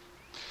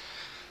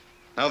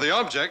 Now, the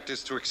object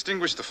is to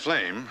extinguish the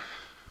flame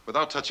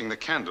without touching the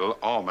candle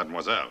or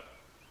Mademoiselle.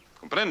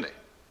 Comprende?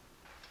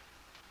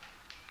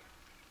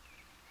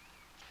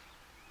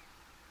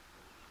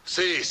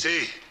 Sí,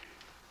 sí.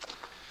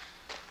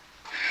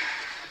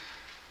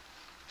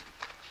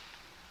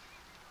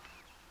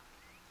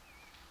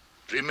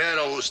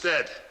 Primero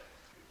usted.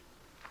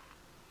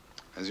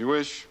 As you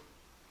wish.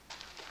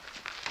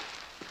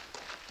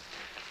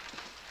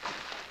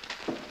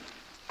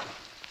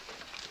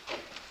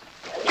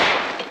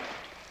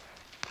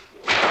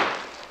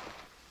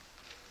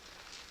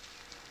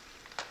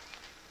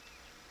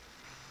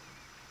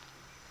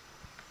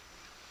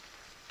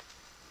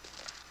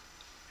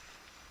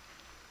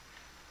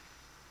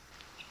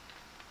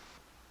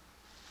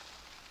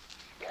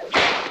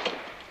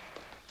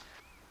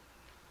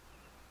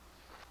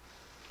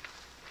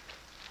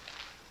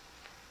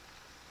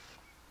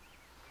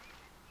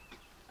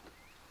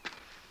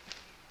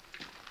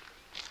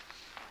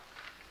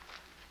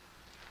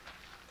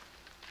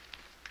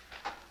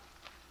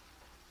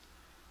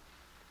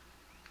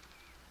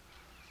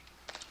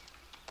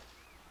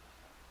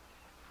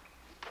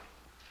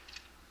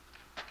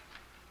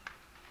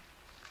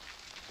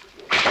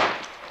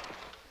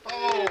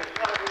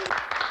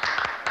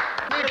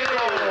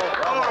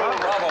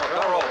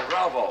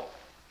 Bravo.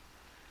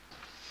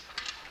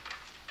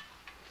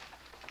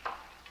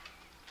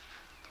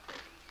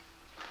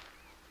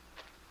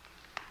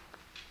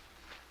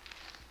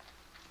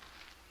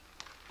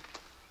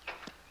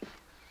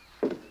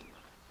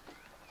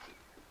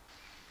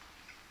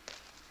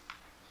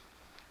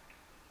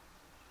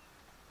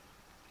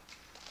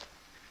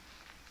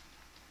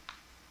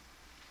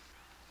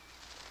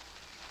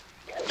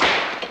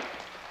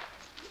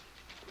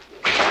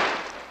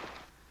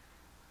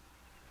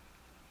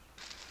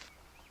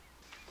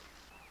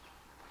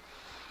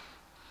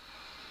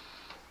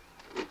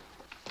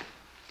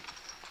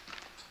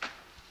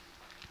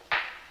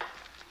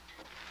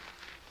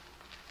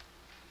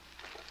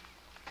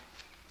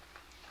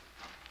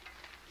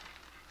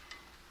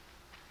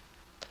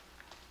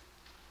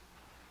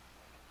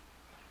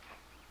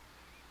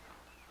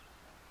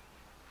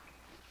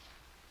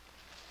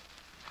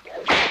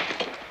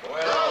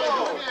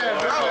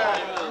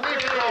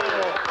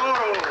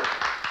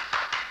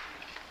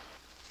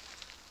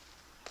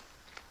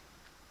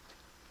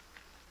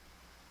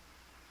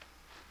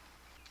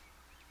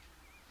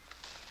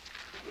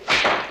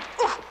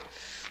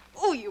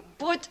 Oh, you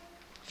brute!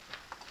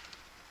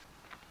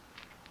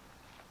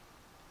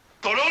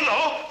 Toro,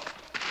 no!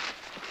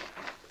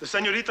 The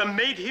senorita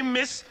made him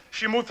miss.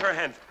 She moved her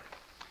hand.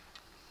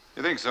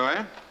 You think so,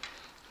 eh?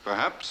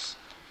 Perhaps.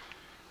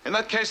 In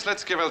that case,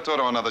 let's give El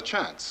Toro another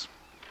chance.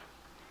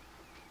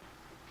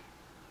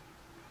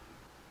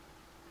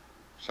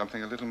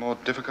 Something a little more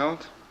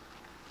difficult?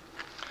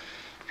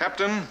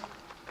 Captain?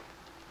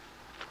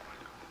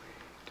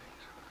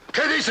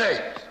 ¿Qué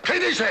dice? ¿Qué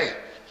dice?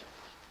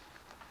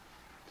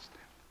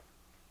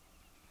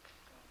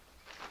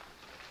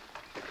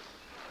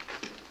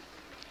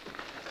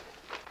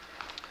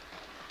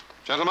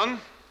 Gentlemen,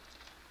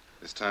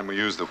 this time we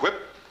use the whip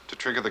to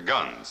trigger the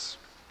guns.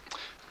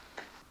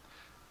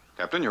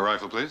 Captain, your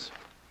rifle, please.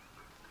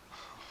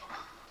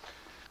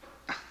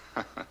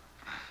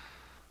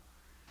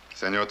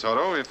 Senor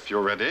Toro, if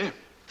you're ready.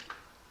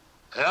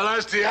 El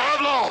es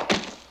diablo!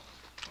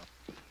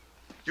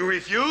 You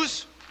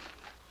refuse?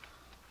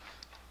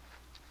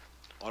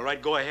 All right,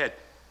 go ahead.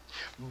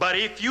 But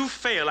if you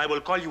fail, I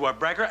will call you a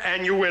bragger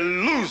and you will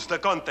lose the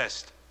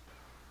contest.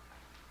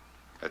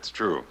 That's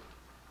true.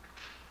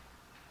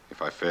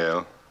 If I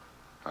fail,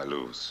 I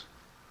lose.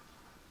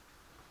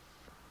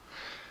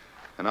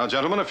 And now,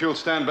 gentlemen, if you'll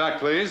stand back,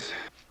 please.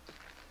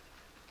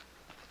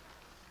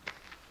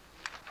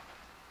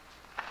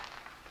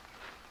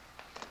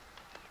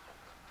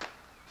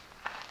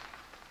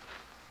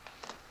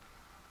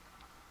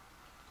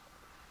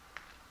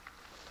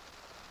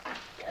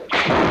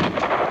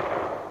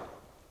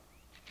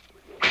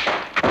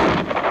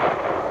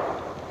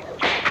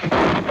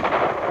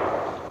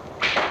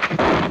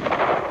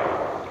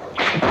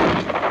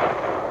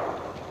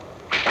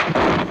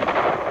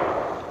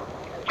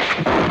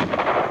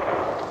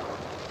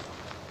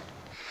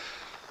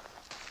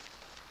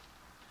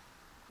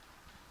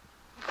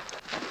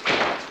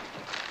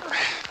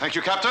 Thank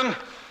you, Captain.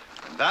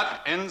 And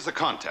that ends the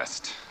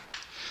contest.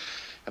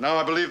 And now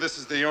I believe this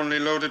is the only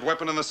loaded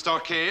weapon in the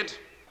stockade.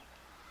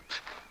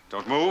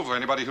 Don't move, or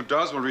anybody who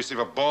does will receive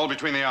a ball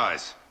between the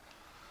eyes.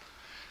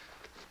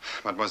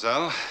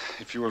 Mademoiselle,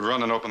 if you will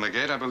run and open the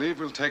gate, I believe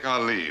we'll take our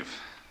leave.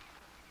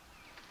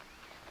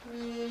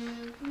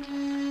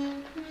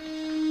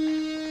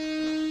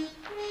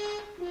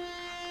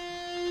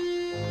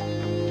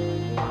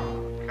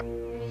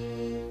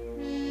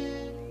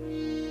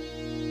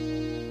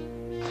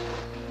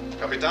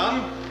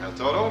 Capitan, El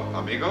Toro,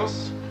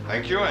 amigos,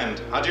 thank you and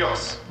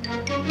adios.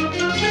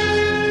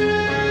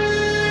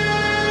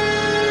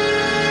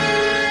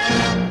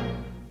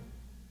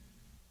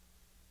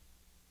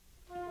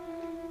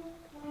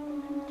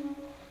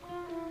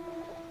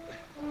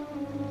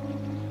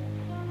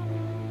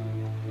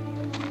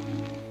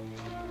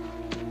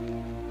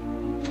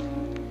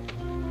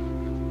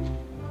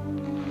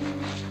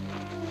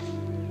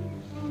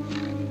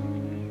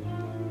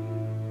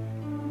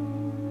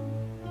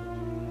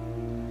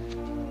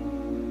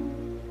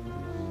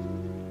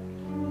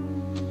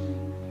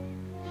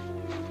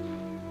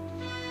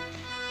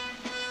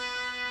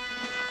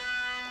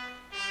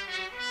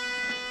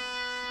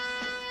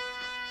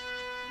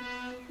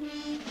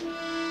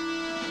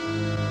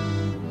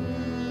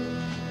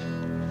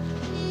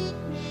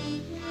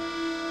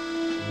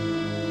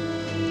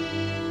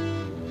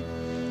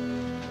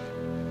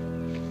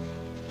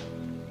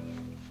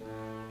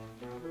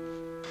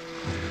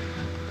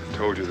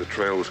 told you the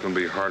trail was going to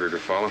be harder to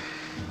follow?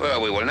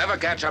 Well, we will never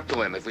catch up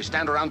to him if we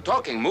stand around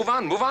talking. Move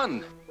on, move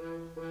on.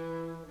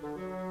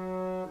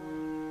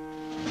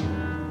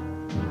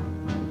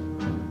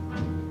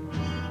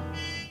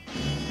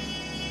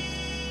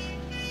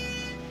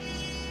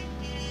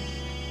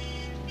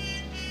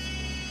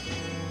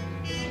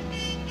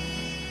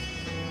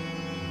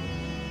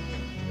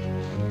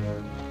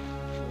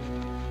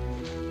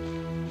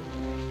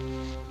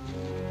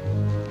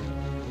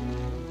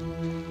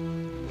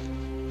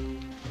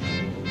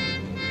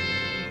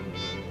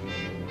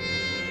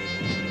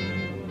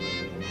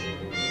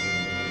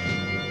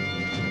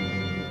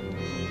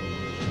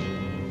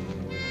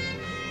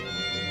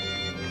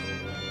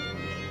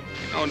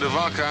 No,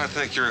 Devaka, I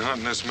think you're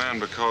hunting this man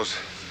because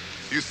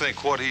you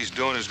think what he's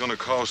doing is going to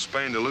cause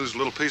Spain to lose a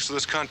little piece of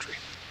this country.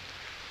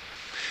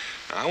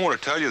 Now, I want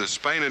to tell you that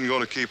Spain isn't going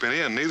to keep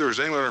any, and neither is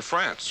England or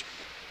France.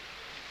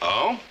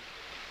 Oh?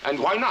 And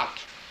why not?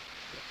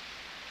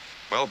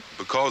 Well,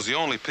 because the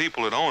only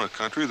people that own a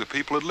country are the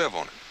people that live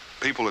on it.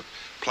 People that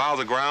plow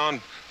the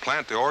ground,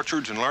 plant the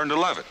orchards, and learn to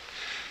love it.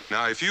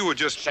 Now, if you would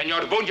just...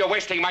 Senor Boone, you're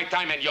wasting my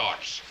time and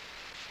yours.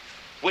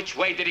 Which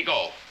way did he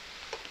go?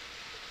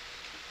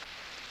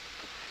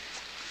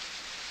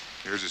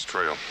 Here's his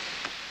trail.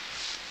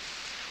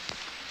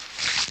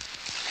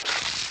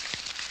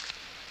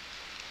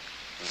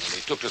 Well, he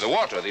took to the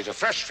water. These are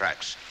fresh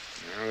tracks.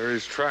 Yeah, there are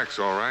his tracks,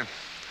 all right.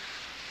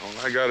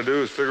 All I got to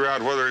do is figure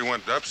out whether he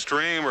went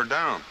upstream or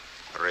down.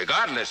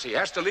 Regardless, he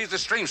has to leave the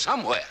stream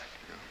somewhere.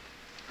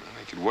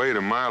 He could wait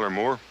a mile or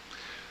more.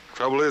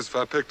 Trouble is, if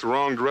I pick the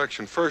wrong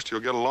direction first,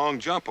 he'll get a long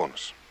jump on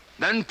us.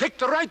 Then pick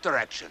the right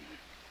direction.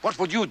 What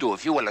would you do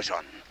if you were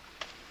Lejeune?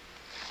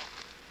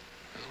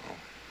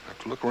 I'll have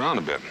to look around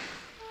a bit.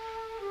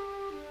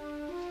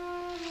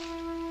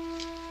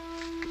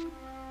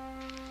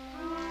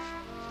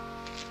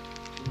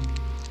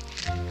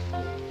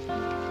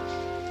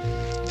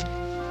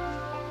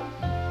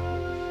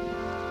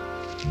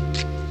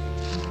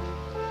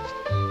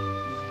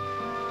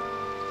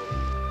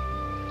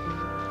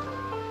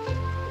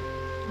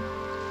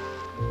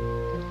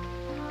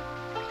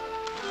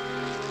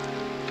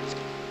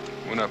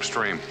 Went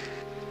upstream.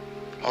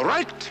 All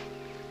right.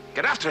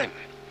 Get after him.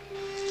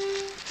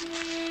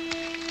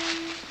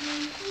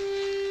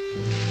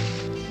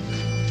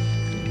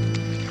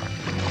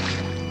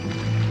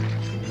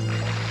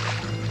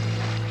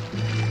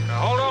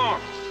 Now, hold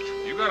on.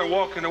 You gotta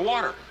walk in the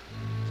water.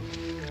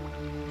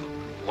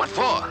 What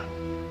for? Well,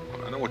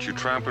 I don't want you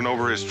trampling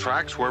over his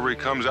tracks wherever he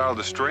comes out of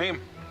the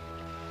stream.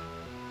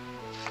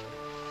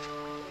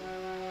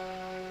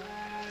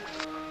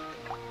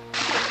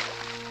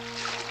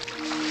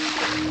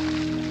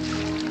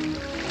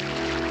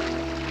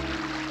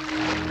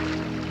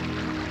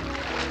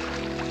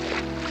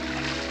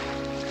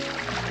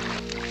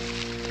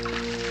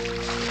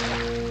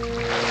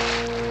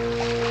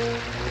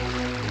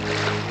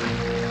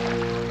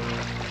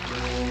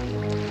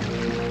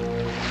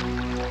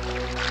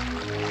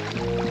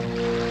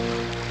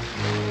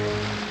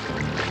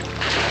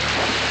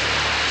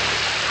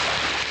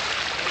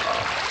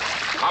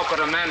 How could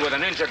a man with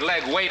an injured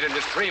leg wade in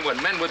the stream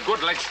when men with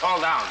good legs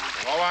fall down?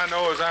 All I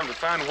know is I'm to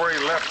find where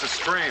he left the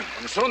stream.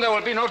 And soon there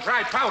will be no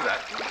dry powder.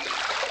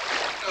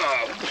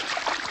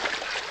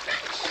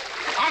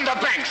 On the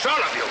banks, all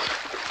of you.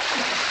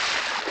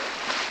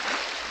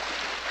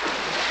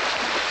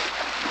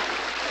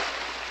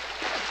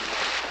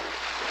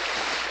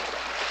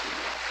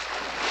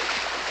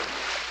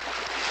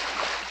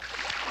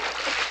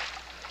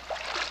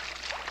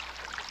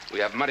 We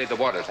have muddied the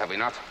waters, have we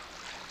not?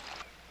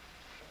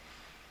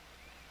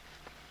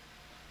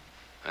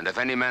 And if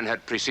any man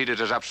had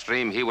preceded us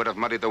upstream, he would have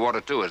muddied the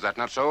water too. Is that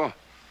not so?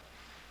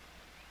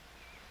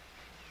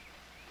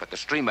 But the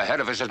stream ahead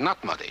of us is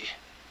not muddy.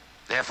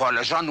 Therefore,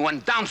 Lejeune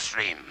went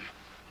downstream.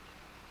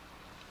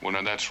 Well,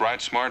 now, that's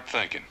right, smart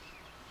thinking.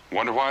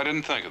 Wonder why I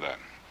didn't think of that.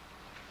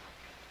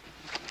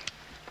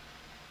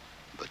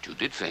 But you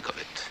did think of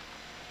it.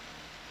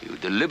 You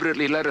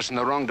deliberately led us in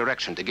the wrong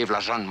direction to give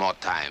Lejeune more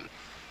time.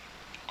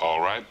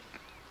 All right.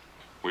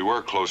 We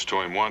were close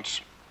to him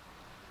once.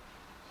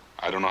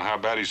 I don't know how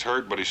bad he's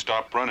hurt, but he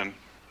stopped running.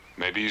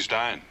 Maybe he's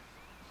dying.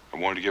 I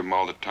wanted to give him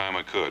all the time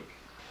I could.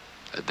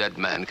 A dead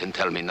man can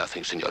tell me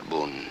nothing, Senor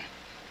Boone.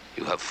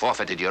 You have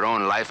forfeited your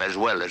own life as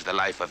well as the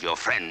life of your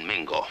friend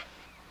Mingo.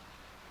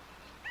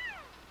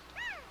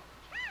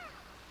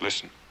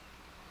 Listen.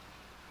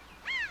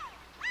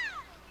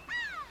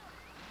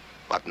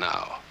 What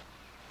now?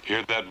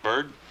 Hear that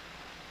bird?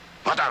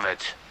 What of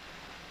it?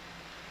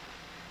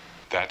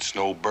 That's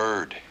no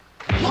bird.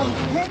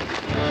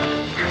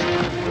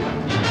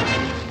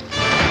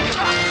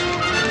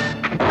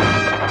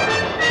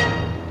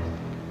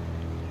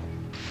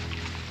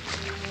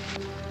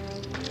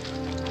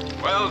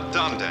 Well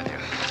done, Daniel.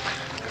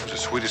 That was the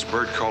sweetest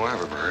bird call I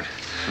ever heard.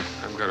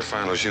 I've got to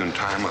find Lejeune and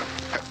tie him up.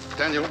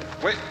 Daniel,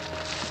 wait.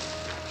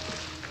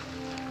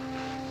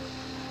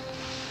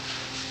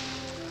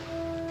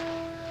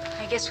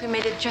 I guess we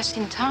made it just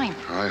in time.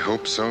 I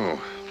hope so.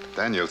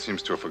 Daniel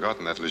seems to have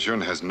forgotten that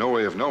Lejeune has no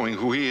way of knowing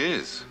who he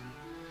is.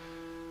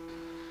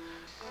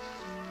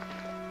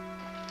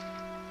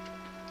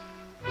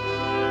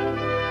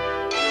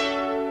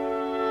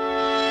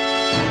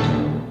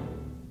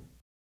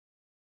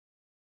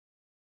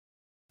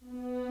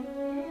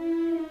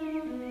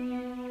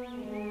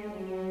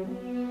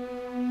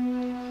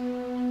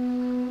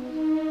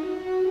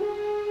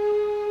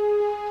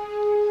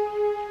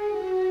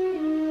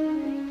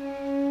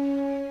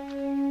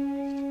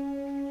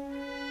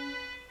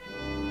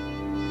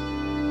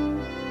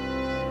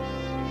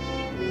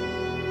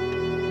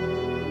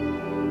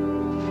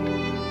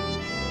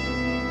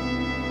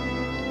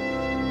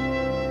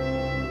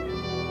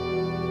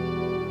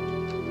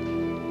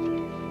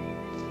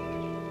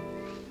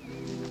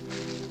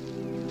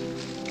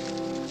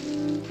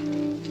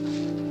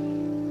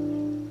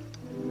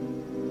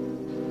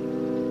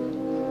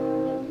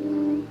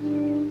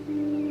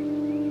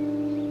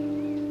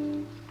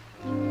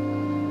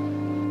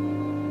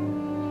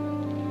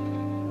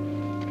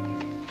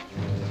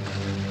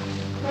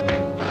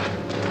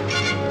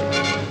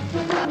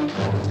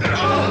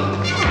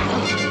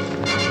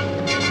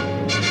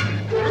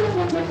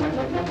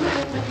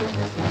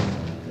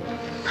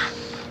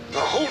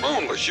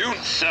 English, you.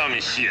 So,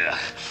 monsieur,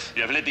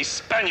 you have led these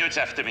Spaniards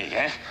after me,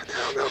 eh?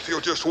 Now, if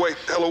you'll just wait,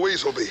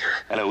 Eloise will be here.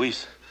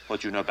 Eloise, what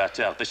do you know about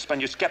her? The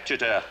Spaniards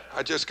captured her.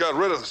 I just got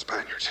rid of the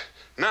Spaniards.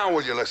 Now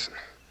will you listen?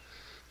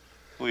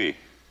 Oui,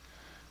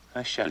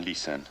 I shall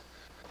listen.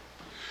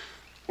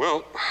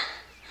 Well,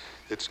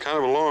 it's kind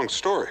of a long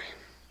story.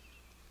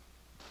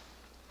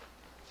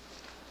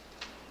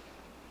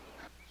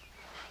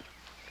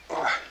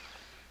 Oh,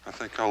 I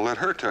think I'll let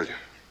her tell you.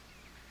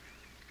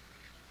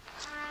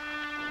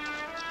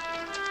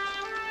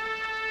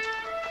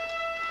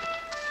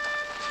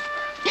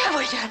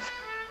 Gabriel!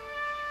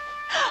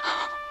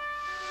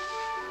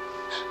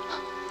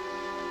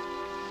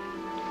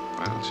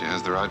 Well, she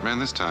has the right man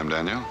this time,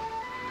 Daniel.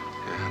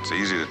 Yeah, it's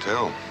easy to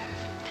tell.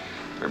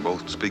 They're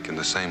both speaking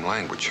the same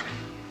language.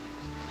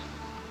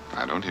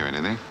 I don't hear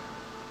anything.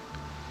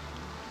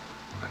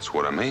 That's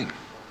what I mean.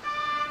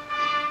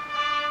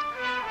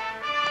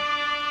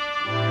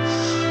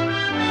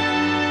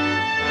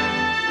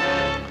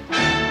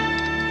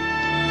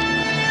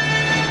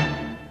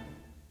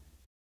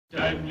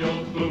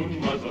 Daniel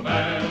Boone was a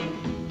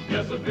man,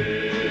 yes, a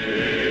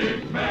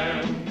big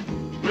man,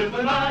 with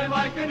an eye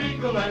like an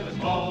eagle and as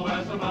tall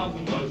as a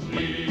mountain was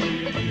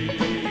he.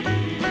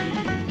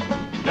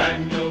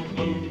 Daniel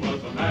Boone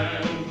was a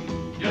man,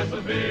 yes,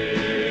 a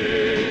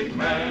big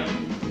man.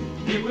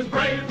 He was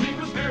brave, he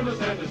was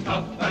fearless, and as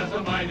tough as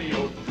a mighty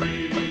oak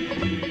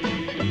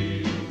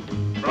tree.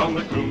 From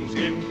the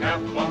coonskin cap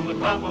on the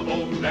top of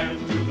old Dan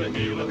to the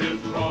heel of his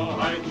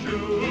rawhide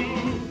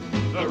shoe,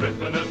 the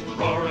rippenest,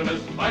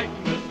 roaringest,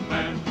 fightingest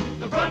man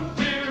the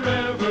frontier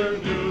ever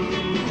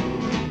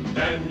knew.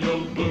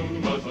 Daniel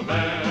Boone was a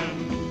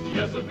man,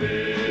 yes, a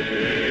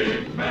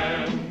big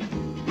man,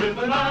 with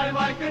an eye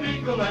like an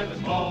eagle and as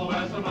tall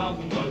as a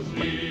mountain was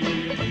he.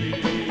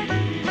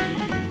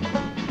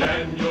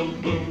 Daniel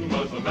Boone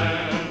was a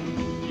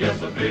man,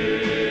 yes, a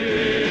big